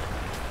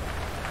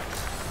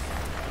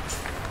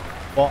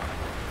 But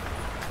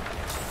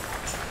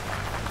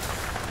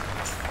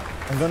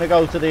I'm going to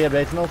go to the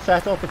original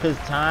setup because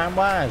time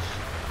wise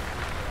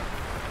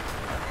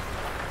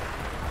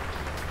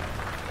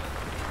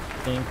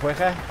Being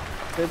quicker,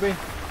 did we?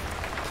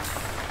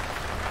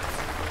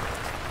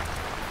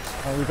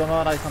 Oh, we done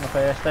alright on the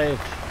first stage.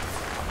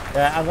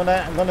 Yeah, I'm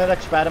gonna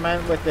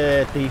experiment with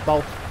the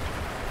default.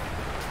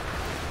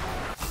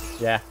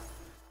 Yeah,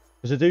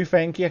 because I do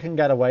think you can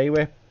get away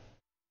with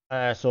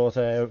sort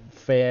of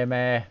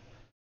firmer,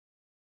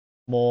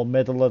 more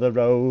middle of the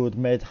road,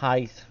 mid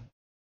height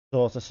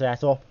sort of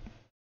setup.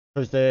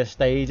 Because the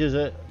stages,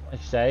 like I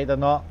say, they're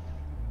not.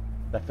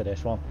 Except for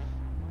this one,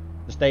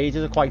 the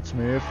stages are quite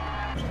smooth.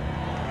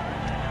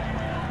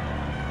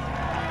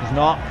 There's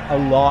not a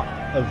lot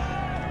of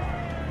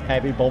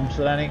heavy bumps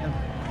or anything.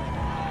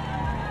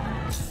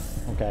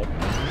 Okay,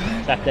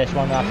 except this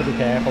one, I have to be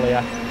careful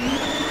here.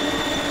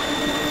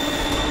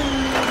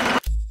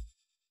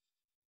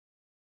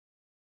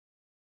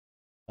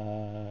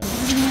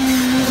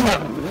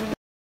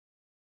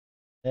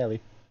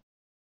 Nearly.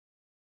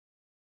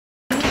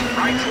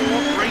 Right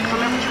 4, brake for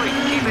left 3,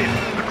 keep in.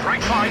 At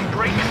right 5,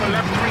 brake for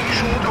left 3,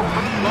 short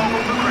open, long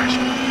over crest.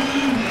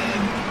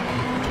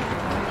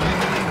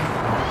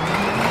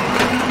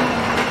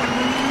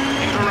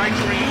 Into right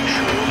 3,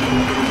 short,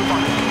 open over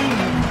button.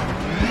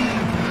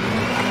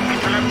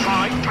 Into left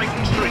 5,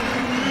 tightens 3.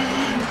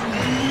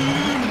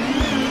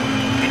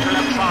 Into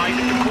left 5,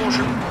 into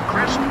caution,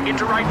 crest,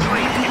 into right 3,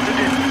 into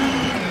dip.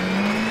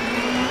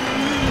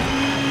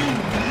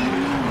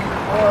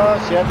 Oh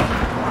shit.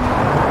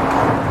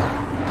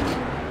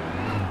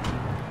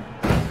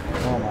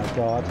 Oh my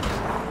god.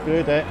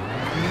 Good it.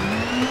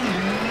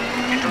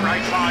 Into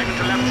right 5,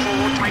 into left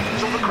 4,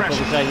 tightens over crest.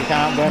 As I say, you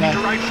can't win a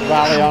Right 4,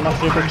 rally on a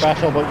short over super crest.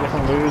 special, but you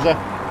can lose it.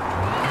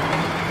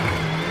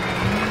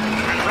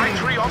 And right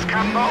 3 off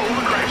camber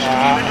over crest.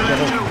 Ah, Keep into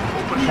left 2,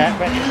 open.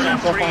 kept it Into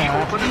left up 3, on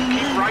that. open and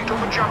keep right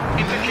over jump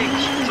into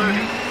kings, 30.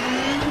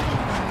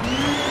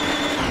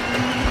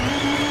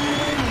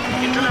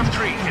 Into left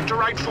 3, into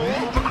right 4,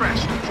 over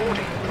crest,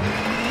 40.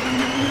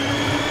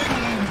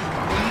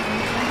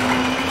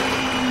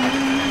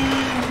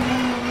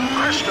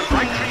 Crest and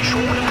right 3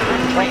 short, into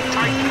left 3,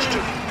 tightens 2.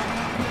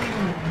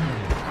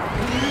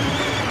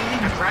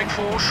 And right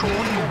 4 short,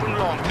 open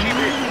long, keep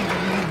in.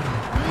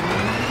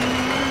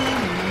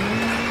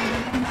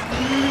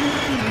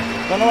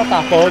 Don't know what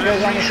that bug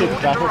is on the super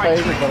special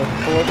pages, but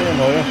it's bloody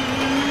annoying.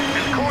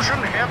 And caution,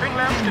 hairpin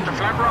left into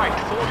flat right,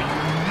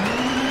 40.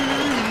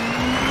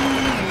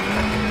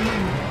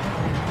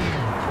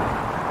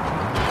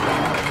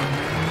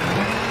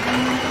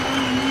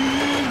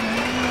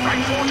 Right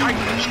 4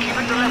 tightens, keep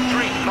into left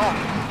 3, long.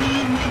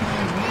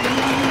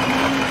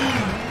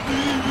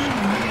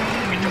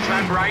 Into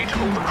flat right,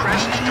 over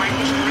crest,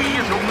 tightens 3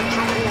 and open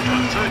through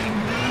water, 30.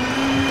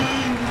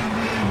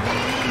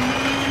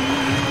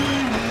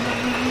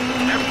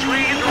 Left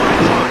 3 into right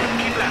 5,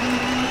 keep left.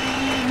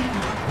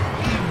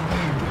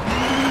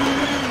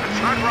 And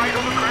flat right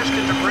over crest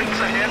into brake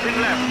for hairpin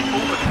left,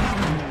 open.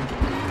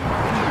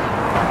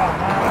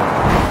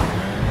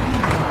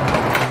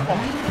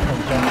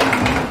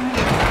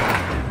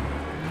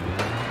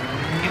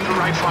 Into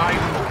right 5,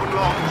 open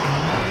long.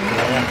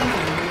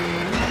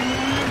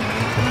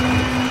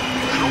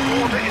 Through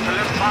water into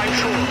left 5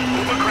 short,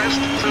 over crest,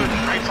 30,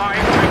 right 5,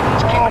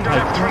 tightens, keep into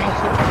left 3.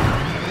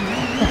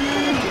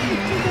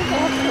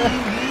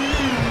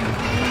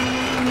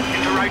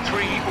 Into right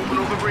 3, open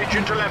over bridge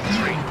into left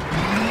 3.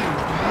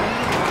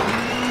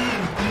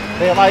 I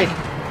feel like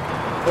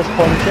this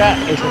puncher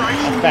is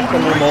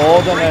affecting me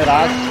more than it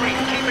has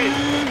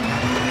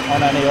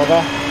on any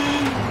other.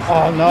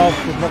 Oh no,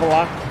 there's another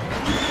lap.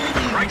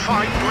 Right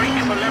 5, brake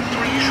for left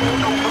 3,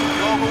 short open,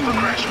 long over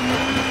crest.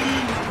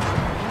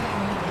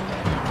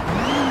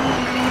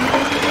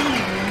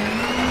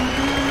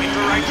 Into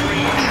right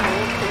 3,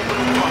 short,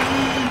 open over 1.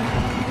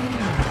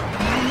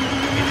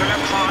 Into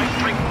left 5,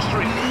 tightens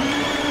 3.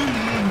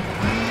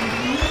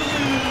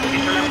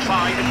 Into left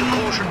 5, into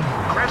caution,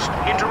 crest,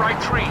 into right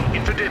 3,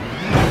 into dip.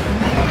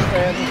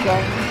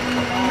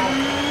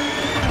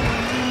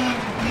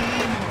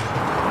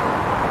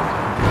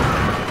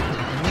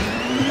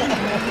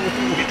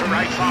 Into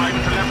right 5,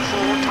 into left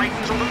 4,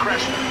 tightens over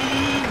crest.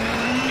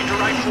 Into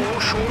right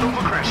 4, short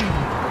over crest.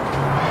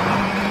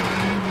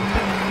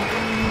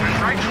 And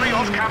right 3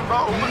 off camber,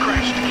 over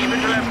crest, keep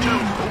into left 2,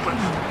 open.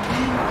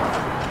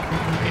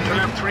 Into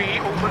left 3,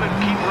 open and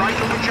keep right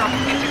over jump,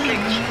 into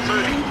kings,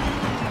 30.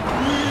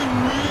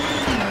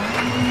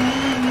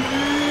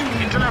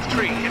 Into left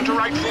 3, into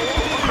right 4,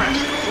 over crest,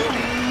 40.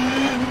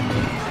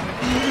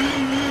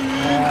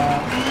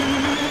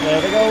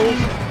 There it goes.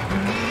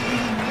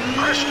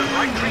 Crest and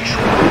right 3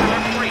 short, over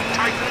left 3,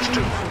 tightens 2.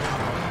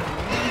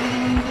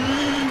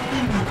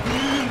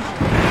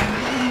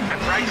 And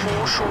right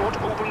 4 short,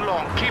 open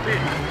long, keep in.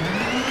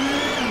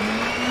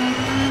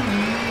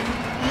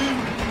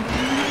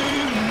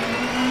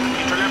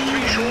 Into left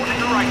 3 short,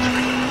 into right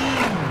 3.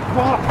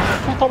 What? I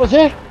thought that was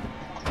it.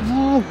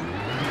 No.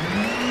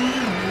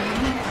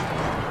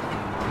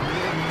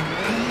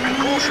 And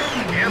caution,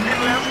 hairpin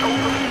left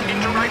open,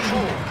 into right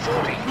 4,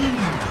 40.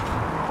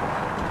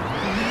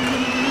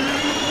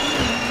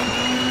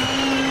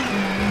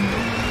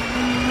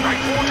 Right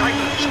 4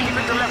 tightens, keep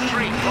into left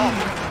 3, long.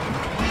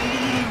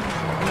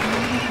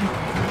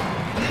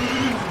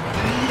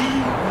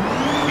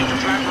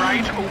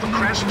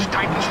 crest,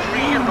 tightens 3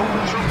 and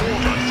opens through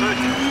water, 30.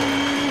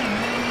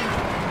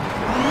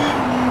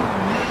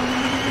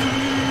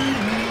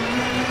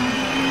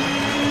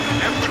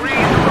 Left 3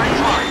 into right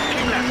 5,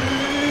 keep left.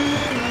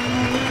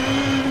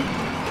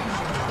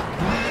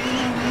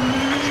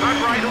 And flat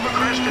right over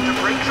crest into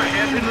brake for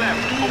hairpin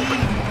left,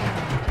 open.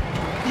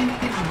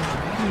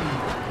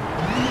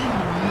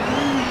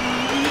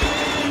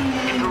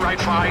 Into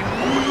right 5,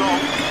 open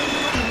long.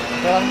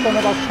 Well, I've done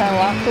about 10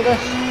 laps of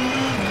this.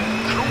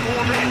 Through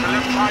water into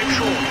left 5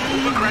 short,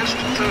 over crest,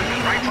 30,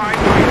 right 5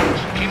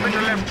 tightens, keep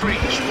into left 3,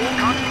 small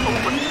cut,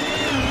 open.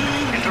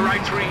 Into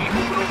right 3,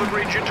 open over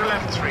bridge into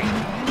left 3.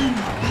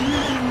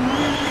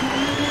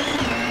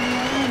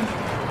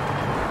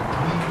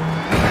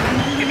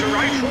 Into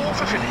right 4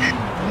 for finish.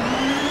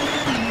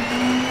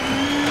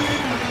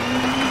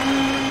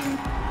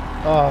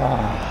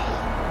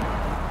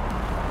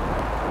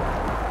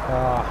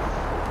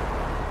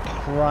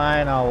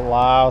 Crying out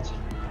loud.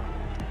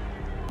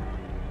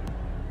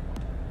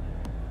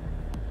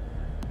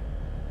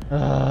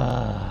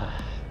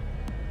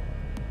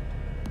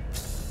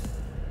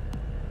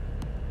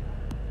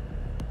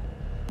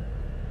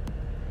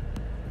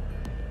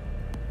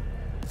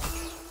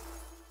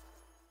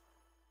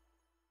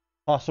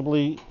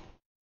 Possibly,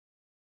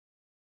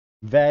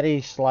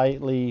 very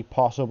slightly,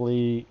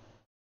 possibly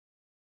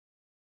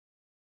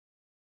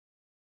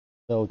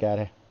they'll get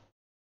it.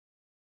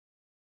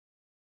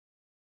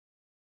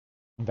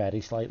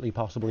 Very slightly,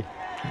 possibly.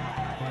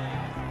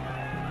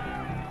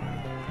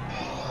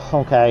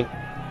 Okay.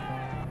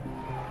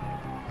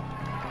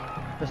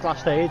 This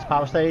last stage,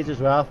 power stage as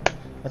well.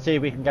 Let's see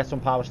if we can get some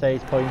power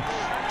stage points.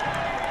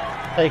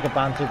 Take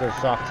advantage of the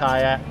soft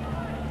tyre.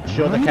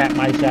 Should have kept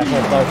my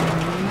setup though.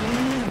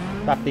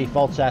 That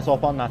default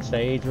setup on that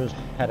stage was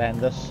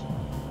horrendous.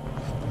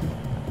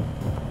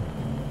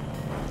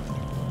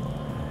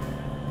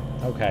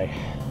 Okay.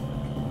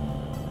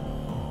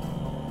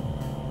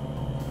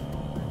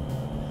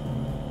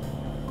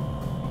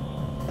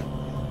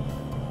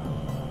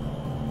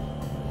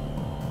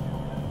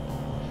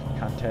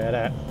 Can't tear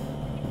it.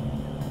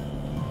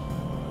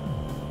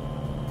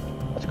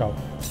 Let's go.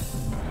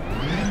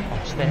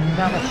 Oh, steering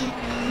damage.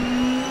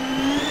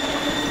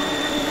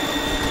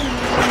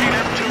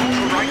 Left 2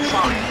 for right 5.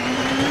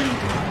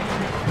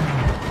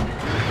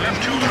 Left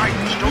 2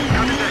 tightens, don't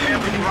cut into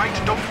hairpin right,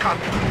 don't cut.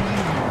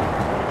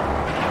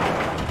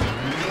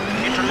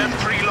 Into left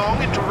 3 long,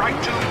 into right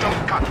 2,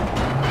 don't cut.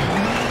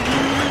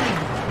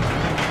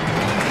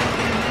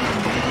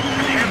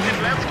 And hairpin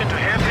left into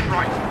hairpin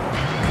right.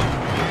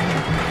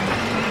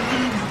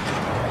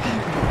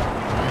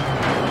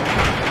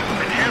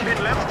 And hairpin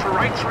left for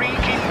right 3,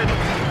 keep middle.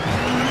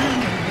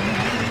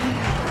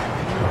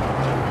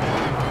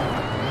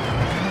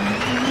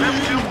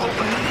 Left 2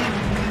 open.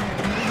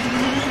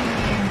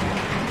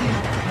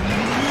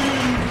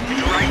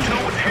 Into right 2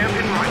 and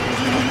hairpin right.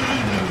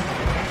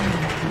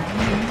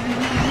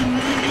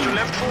 Into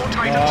left 4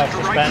 tightens,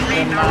 into right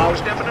 3 narrows,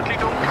 definitely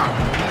don't cut.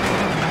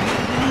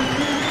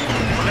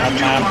 Left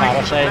 2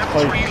 widens, left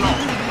 3 long.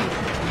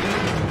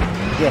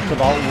 Just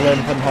about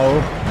limping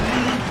home.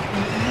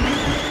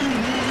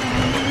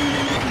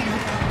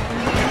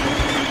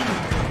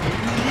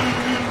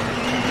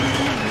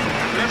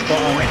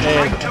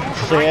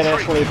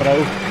 Seriously, bro.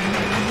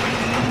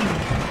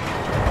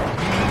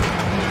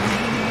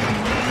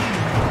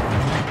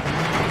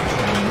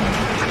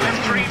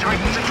 Left 3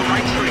 tightens into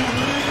right 3.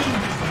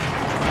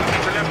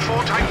 Into left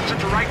 4 tightens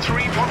into right 3,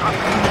 100.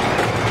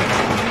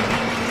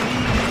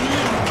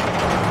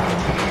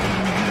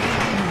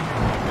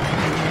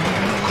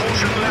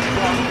 Caution left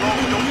 1,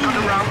 long, don't cut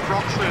around,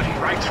 rock 30.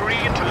 Right 3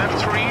 into left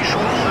 3,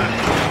 short 30.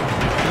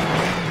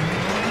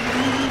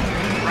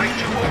 Right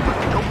 2 open,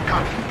 don't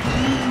cut.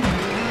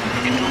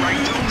 Into right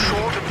 2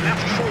 short and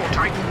left 4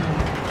 tight.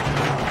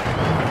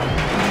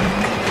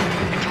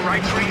 Into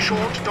right 3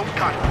 short, don't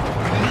cut.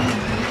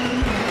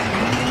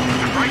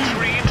 And right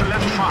 3 into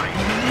left 5.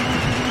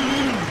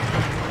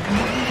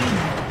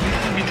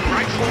 Into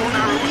right 4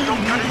 narrows,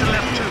 don't cut into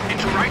left 2.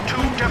 Into right 2,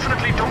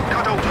 definitely don't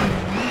cut over.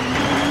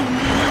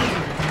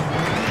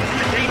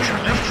 And danger,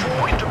 left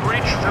 4 into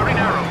bridge, very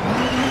narrow.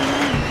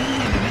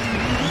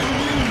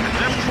 And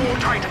left 4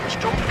 tightens,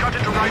 don't cut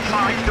into right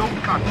 5,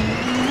 don't cut.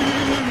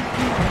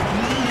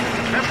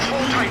 Left 4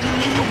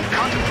 tightens, don't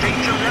cut and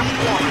danger left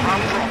 1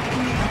 around drop.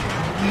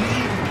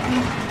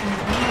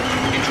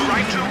 Into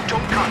right 2,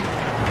 don't cut.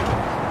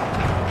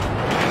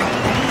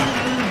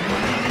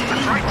 And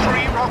right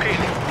 3, rock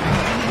in.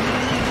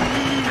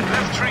 And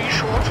left 3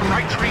 short for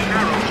right 3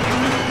 narrows.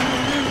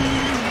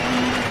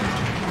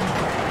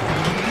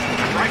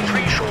 And right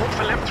 3 short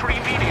for left 3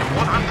 medium,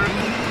 100.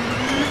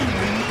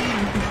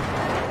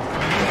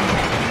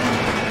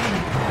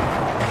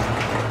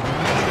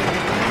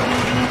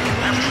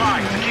 Left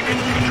 5, keep it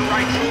into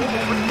right 4,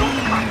 open, don't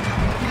cut.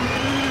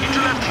 Into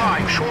left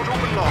 5, short,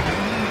 open, long.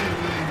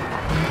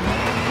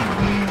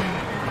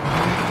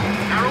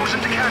 Narrows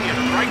into canyon,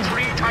 right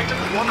 3, tighten,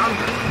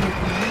 100.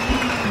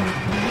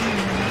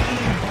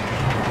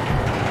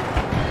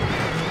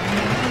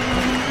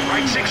 Right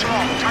right 6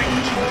 long,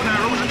 tightens 4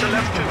 narrows into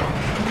left 2.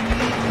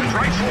 And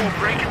right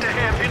 4, brake into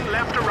hairpin,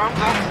 left around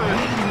rock 30.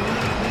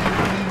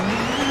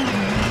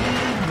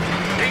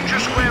 Danger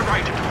square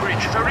right into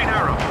bridge, very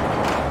narrow.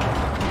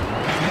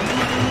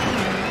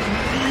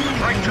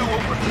 Right 2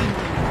 open.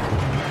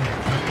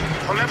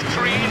 For left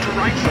 3 into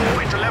right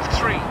 4 into left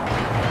 3.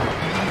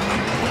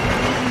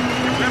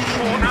 Left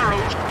 4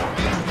 narrows.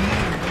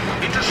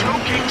 Into slow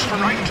kicks for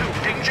right 2.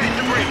 Danger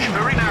into bridge,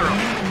 very narrow.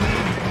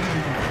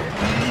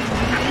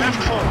 And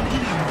left 4.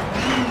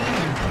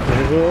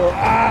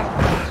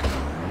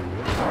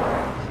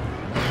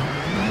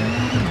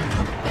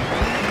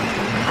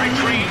 Right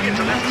 3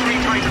 into left 3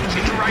 tightens.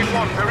 Into right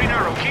 1, very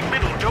narrow. Keep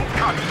middle, don't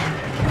cut.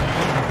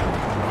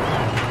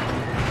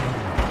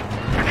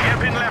 And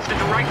hairpin left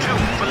into right 2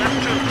 for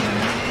left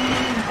 2.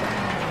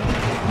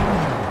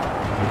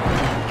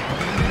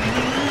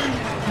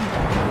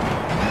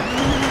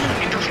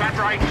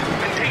 Right,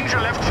 and danger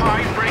left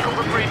 5, brake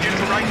over bridge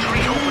into right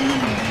 3 open.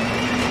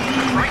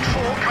 And right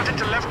 4, cut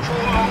into left 4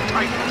 long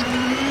tightens.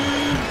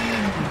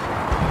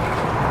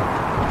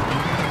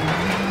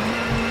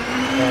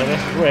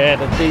 This is where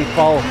the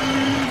default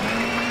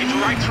into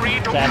right 3,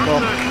 don't cut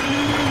 30.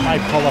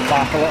 Might pull it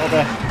back a little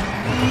bit.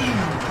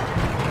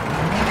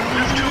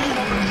 Left 2,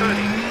 open 30.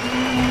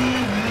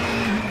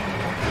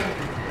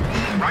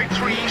 Right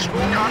 3,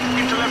 small cut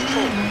into left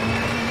 4.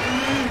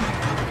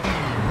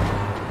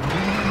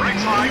 Right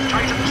 5,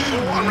 tightens 4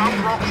 around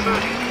rock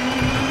 30.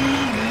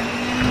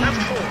 And left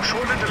 4,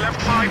 short into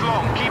left 5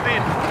 long, keep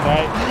in.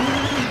 Right.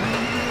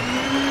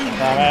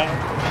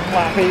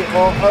 Flappy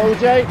or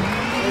OJ,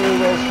 who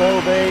will still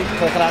be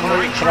clicking at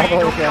me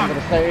probably at the end of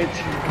the stage.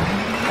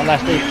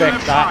 Unless they fix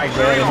that, I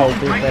really hope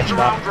they fix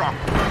that.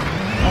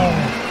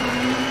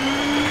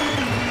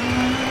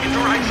 Into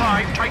right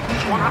 5,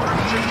 tightens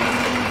 150.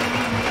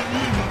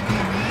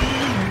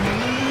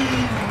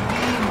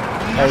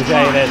 OJ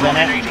it is, isn't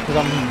it? Because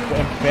I'm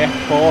in 5th,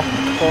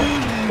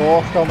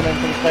 4th coming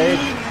into the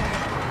stage.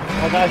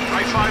 Okay.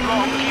 Right 5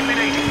 long, keep in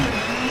 80.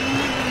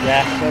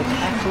 Yeah, so it's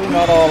actually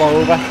not all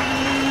over.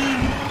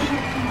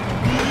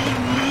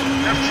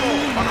 Left 4,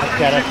 150. Let's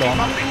get it done.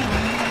 Bumpy.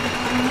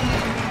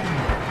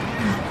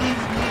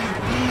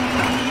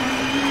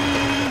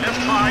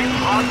 Left 5,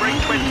 hard brake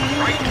 20,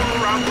 right 2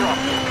 around rock.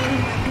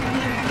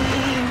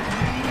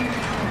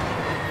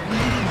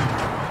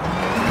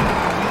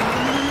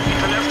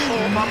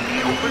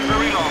 Bumpy, open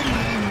very long.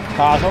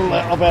 Car's a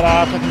little bit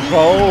hard to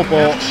control,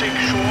 but left 6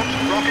 short,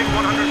 rocking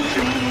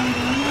 150.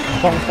 I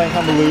don't think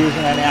I'm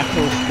losing any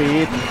actual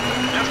speed.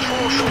 Left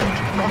 4 short,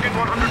 rocking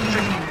 150.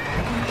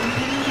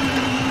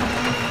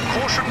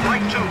 Caution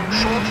right 2,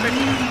 short 50.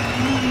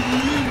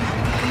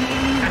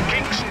 And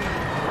kinks.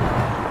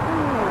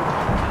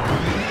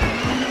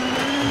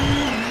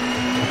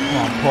 Come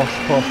on, push.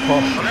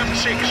 Left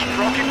 6,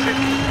 rocking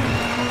 50.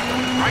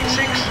 Right 6,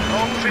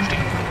 long 50.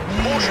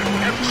 Caution,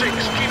 F6,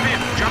 keep in,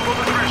 jump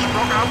over the crest,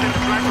 rock out into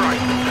flag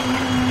right.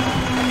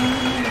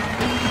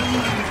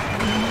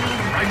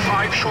 Right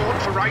 5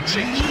 short for right 6.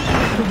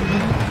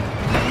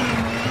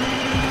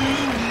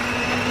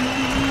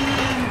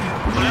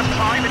 For left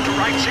 5 into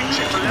right 6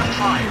 into left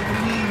 5.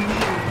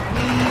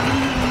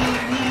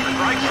 And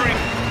right 3.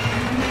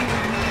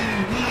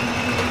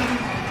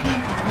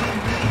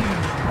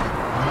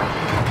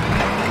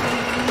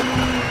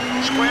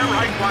 Square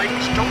right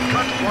widens, don't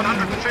cut,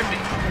 150.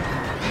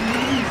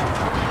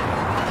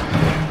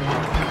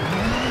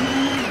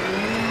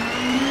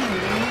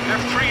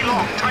 Left 3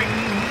 long, tight.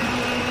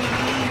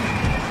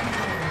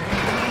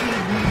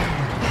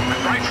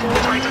 And right 4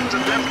 tightens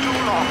and left 2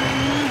 long.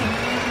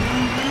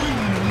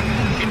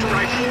 Into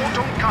right 4,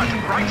 don't cut.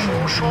 Right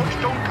 4 short,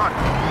 don't cut.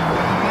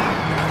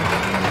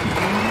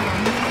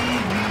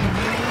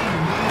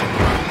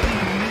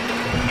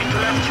 Into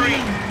left 3.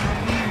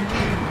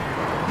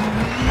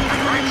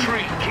 And right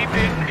 3, keep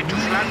in, into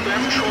flat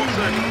left short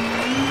 30.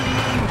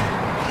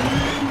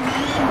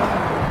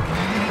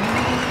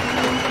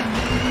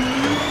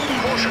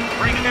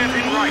 Brake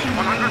hairpin right,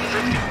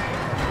 150.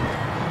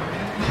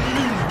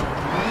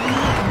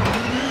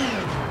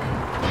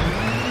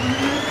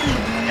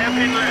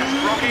 Hairpin left,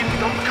 rock in,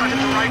 don't cut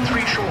into right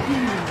 3 short.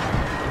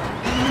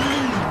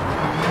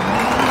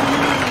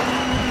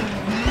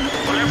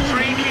 For left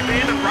 3, keep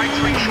in and right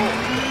 3 short.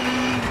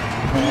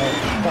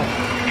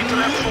 Into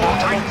left 4,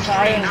 tightens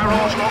 3,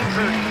 narrows long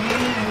 30.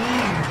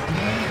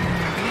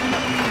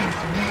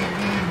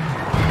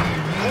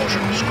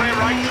 Caution, square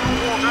right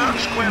through water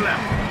and square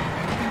left.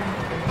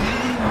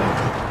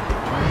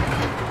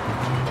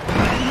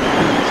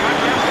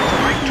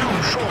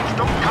 Short,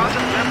 don't cut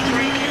and left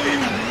 3, keep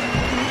in.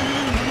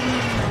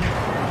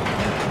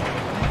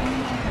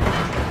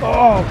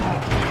 Oh!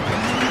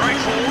 Right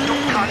 4,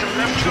 don't cut and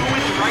left 2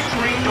 into right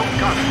 3, don't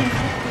cut.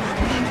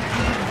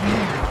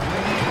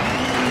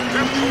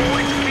 Left 4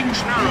 into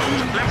kinks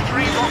narrows and left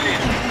 3, lock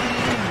in.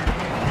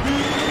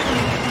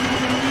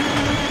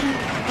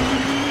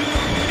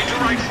 Into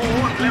right 4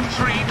 and left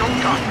 3, don't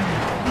cut.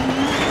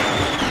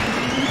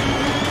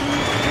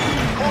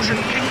 Caution,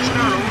 kinks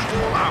narrows,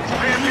 wall out.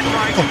 Hairpin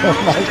right,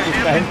 narrows into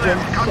hairpin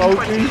left, cut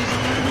 20.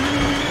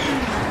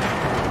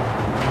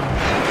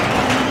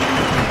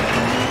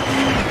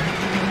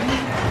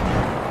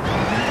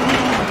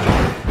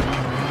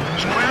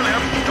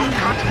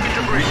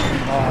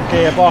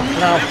 gearbox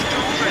now. Left 2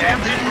 to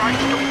hairpin right,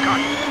 don't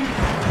cut.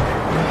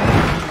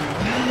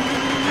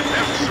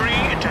 Left 3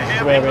 into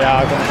hairpin. Where we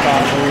are going to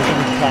start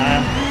losing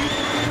time.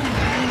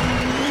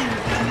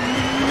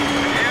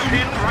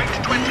 Hairpin right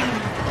 20.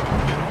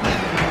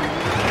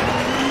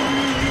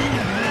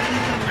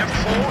 Left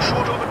 4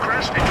 short over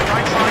crest into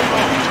right 5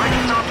 long.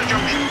 Tightens after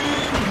junction.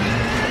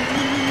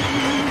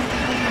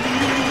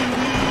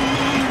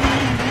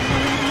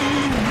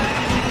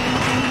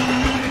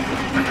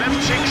 And left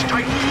 6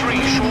 tightens 3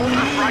 short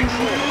and right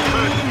 4.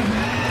 30.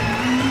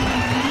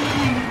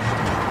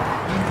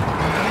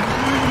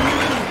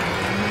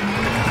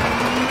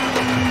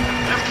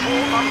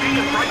 Bumpy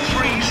and right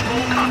 3,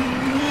 small cut.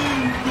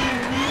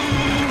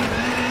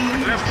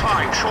 Left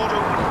 5, short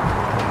open.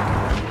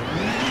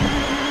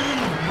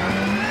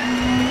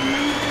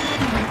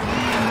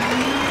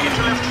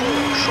 Into left 4,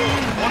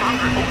 short,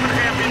 100, open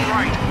hairpin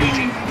right,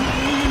 80.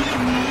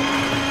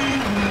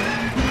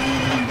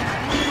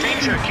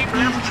 Danger, keep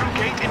left through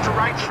gate into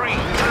right 3,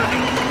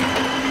 30.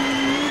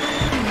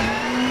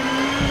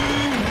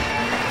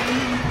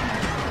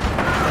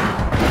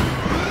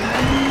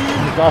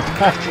 Left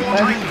 4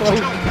 tightens, 2,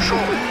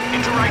 short,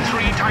 into right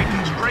 3,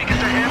 tightens, brake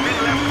into hairpin,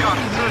 left cut,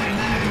 30.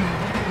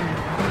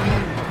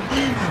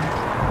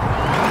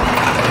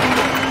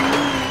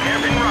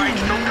 Hairpin right,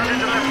 don't cut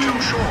into left 2,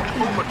 short,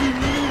 open.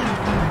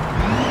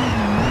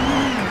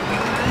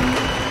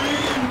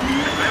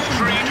 And left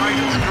 3,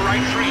 tightens into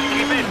right 3,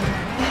 keep in.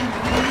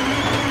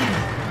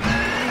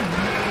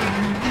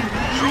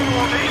 Through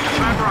water into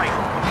flat right.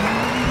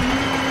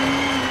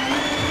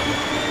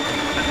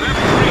 And left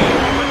 3,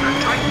 open and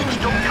tightens,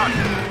 don't cut.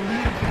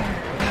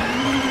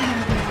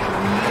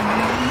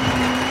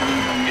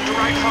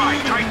 Right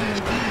 5, tightens.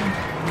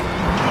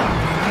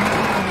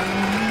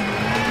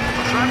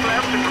 A flat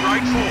left into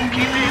right 4,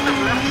 keep in and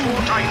left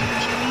 4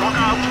 tightens. Rock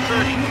out to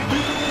 30.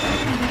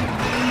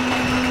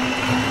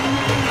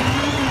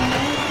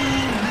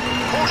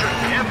 Caution,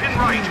 hairpin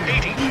right,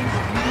 80.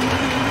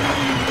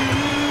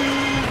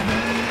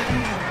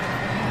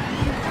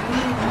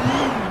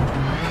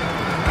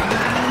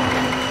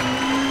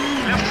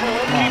 Left 4,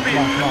 keep in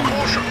and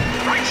caution.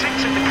 Right 6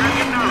 in the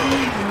canyon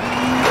narrow.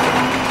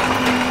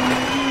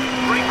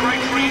 Right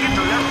 3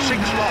 into left 6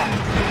 long.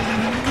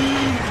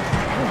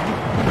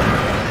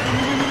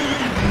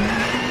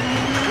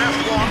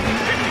 Left 1,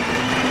 50.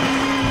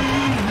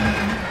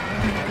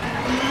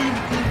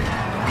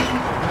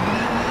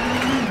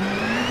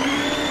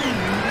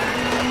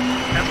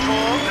 Left 4,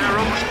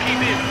 narrows,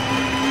 keep in.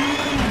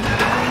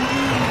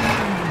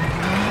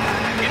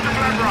 Into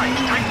flat right,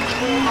 tightens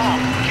 4 long,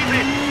 keep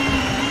in.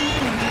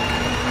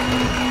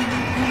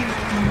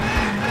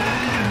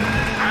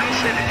 And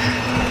finish.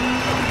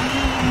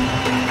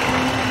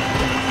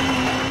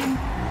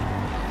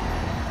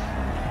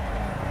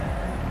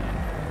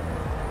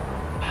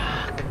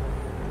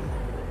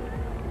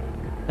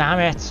 Damn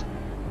it.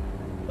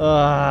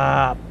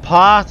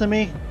 Part of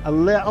me, a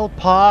little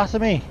part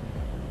of me,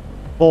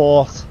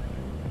 thought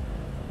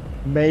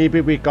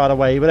maybe we got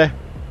away with it.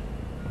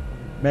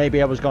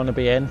 Maybe I was going to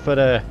be in for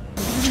a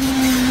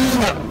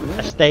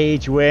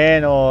stage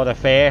win or a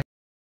first.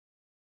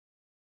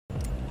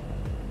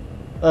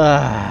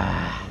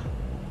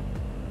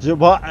 So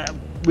what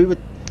we were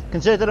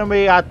considering,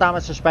 we had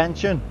damaged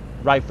suspension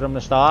right from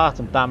the start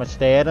and damaged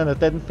steering. It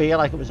didn't feel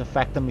like it was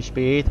affecting my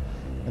speed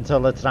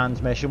until the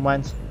transmission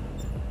went.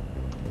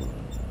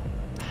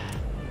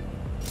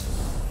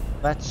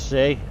 Let's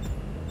see.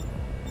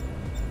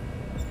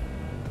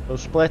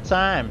 Those split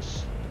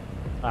times.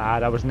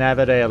 That was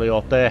never really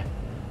up there.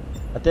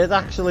 I did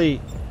actually,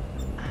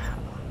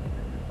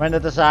 when I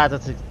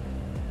decided to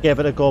give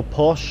it a good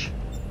push, it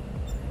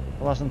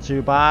wasn't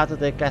too bad. I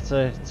did get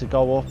to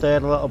go up there a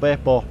little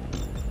bit, but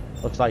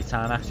looks like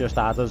Tanak just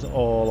had us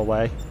all the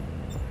way.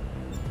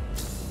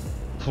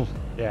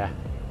 Yeah.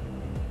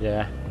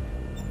 Yeah.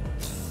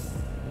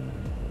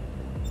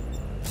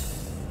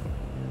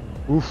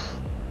 Oof.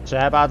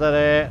 Seb had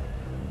a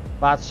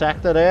bad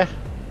sector there.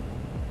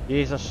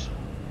 Jesus.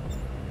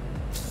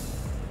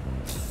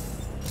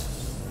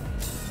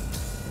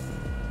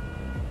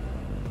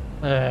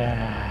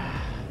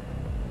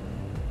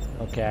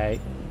 Okay.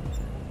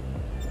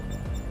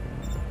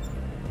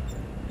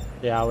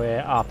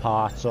 Yeah, our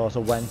parts sort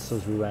of went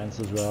as we went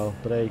as well.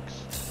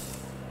 Brakes,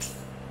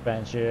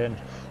 suspension,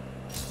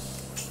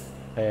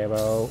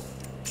 aero,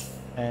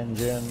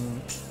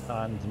 engine,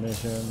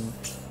 transmission,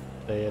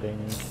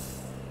 steering.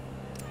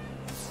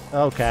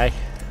 Okay.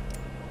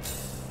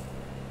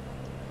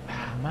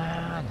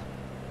 Man.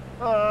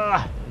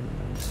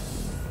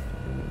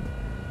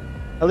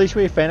 At least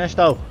we finished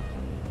though.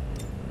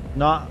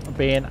 Not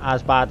being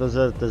as bad as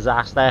a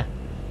disaster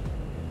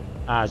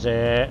as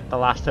the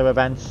last two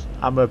events,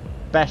 and we're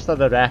best of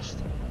the rest.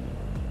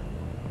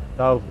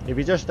 So if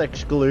you just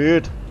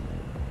exclude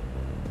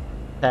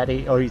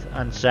Teddy, Oid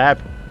and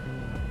Seb,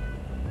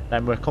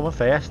 then we're coming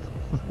first.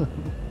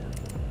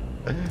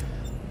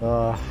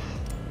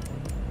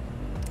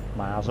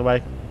 Miles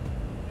away.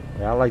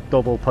 Yeah, like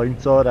double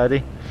points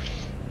already.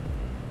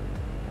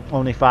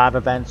 Only 5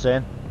 events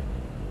in.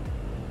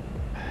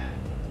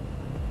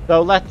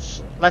 So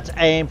let's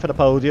aim for the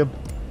podium.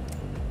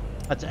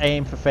 Let's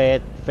aim for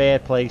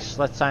third place.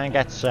 Let's try and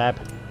get Seb.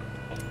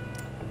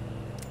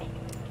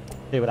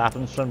 See what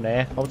happens from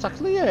there. Oh, it's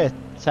actually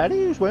Terry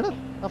who's winning.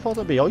 I thought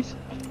it'd be Oit.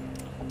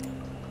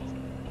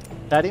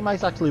 Terry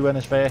might actually win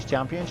his first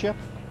championship.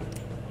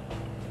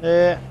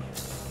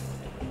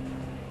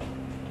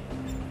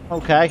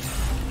 Okay.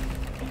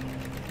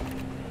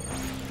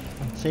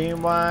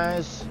 Team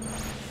wise,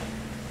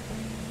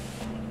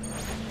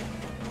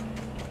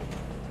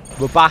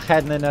 we're back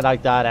heading in the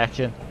right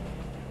direction.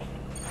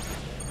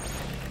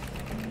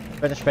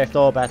 Finish 5th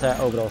or better,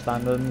 overall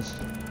standings.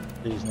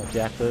 Season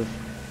objective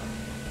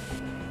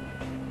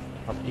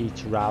of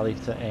each rally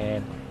to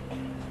earn.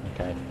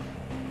 Okay,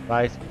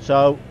 right,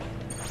 so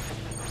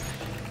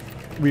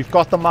we've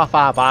got them off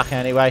our back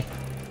anyway.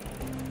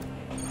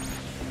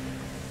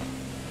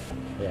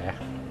 Yeah,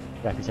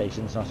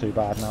 reputation's not too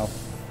bad now.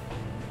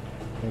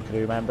 New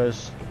crew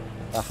members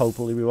that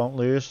hopefully we won't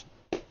lose.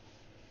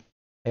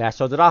 Yeah,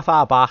 so they're off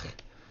our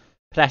back.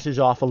 Pressure's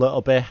off a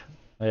little bit.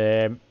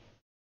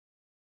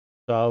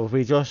 So if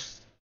we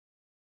just...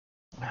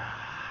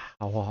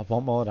 I want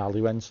more rally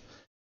wins.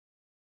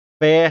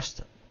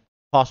 First,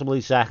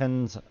 possibly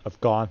second, have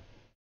gone.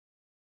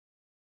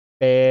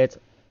 Third,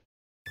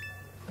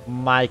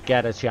 might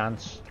get a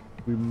chance.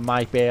 We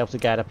might be able to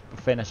get a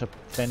finish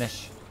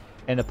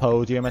in a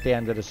podium at the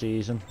end of the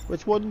season,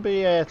 which wouldn't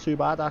be too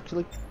bad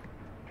actually.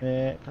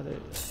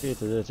 Speed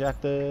to the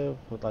objective,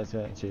 would like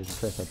to choose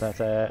a 5th or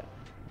better.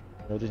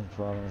 Noticing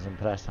performance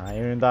impressed high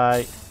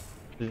Hyundai.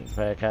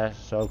 Fair cash.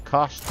 So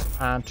cost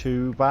and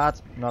too bad,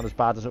 not as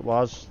bad as it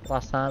was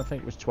last time. I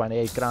think it was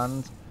 28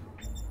 grand.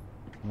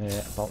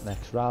 About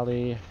next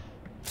rally.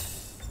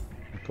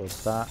 Good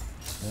that.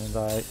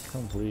 Hyundai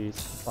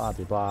complete. Blah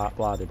blah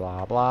blah blah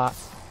blah blah.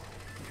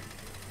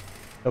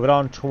 So we're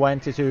on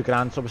 22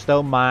 grand, so we're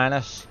still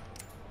minus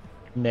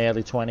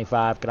nearly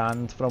 25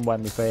 grand from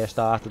when we first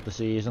started the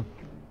season.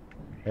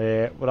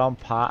 We're on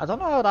par. I don't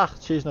know how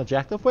that season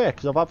objective works,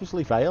 because I've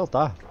obviously failed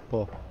that.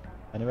 But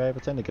anyway, if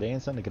it's in the green,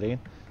 it's in the green.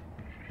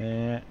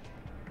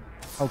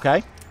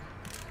 Okay.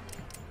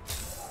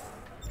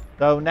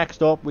 So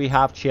next up we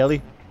have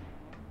Chile.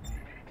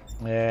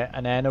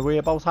 And then are we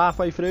about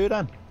halfway through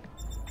then?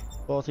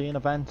 14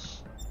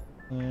 events.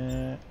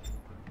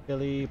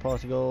 Chile,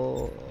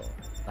 Portugal.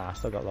 Nah,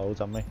 still got loads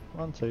on me.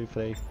 1, 2,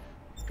 3,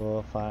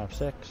 4, 5,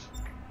 6,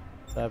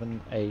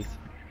 7, 8,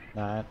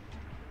 9.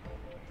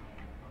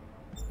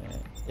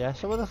 Yeah,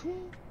 so we're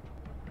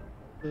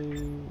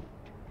 2,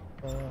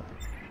 4,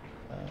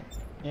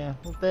 yeah,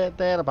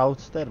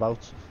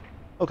 thereabouts.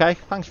 Okay,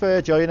 thanks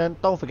for joining.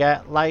 Don't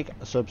forget, like,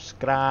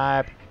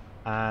 subscribe,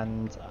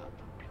 and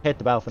hit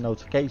the bell for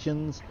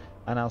notifications.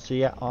 And I'll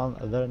see you on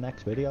the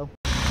next video.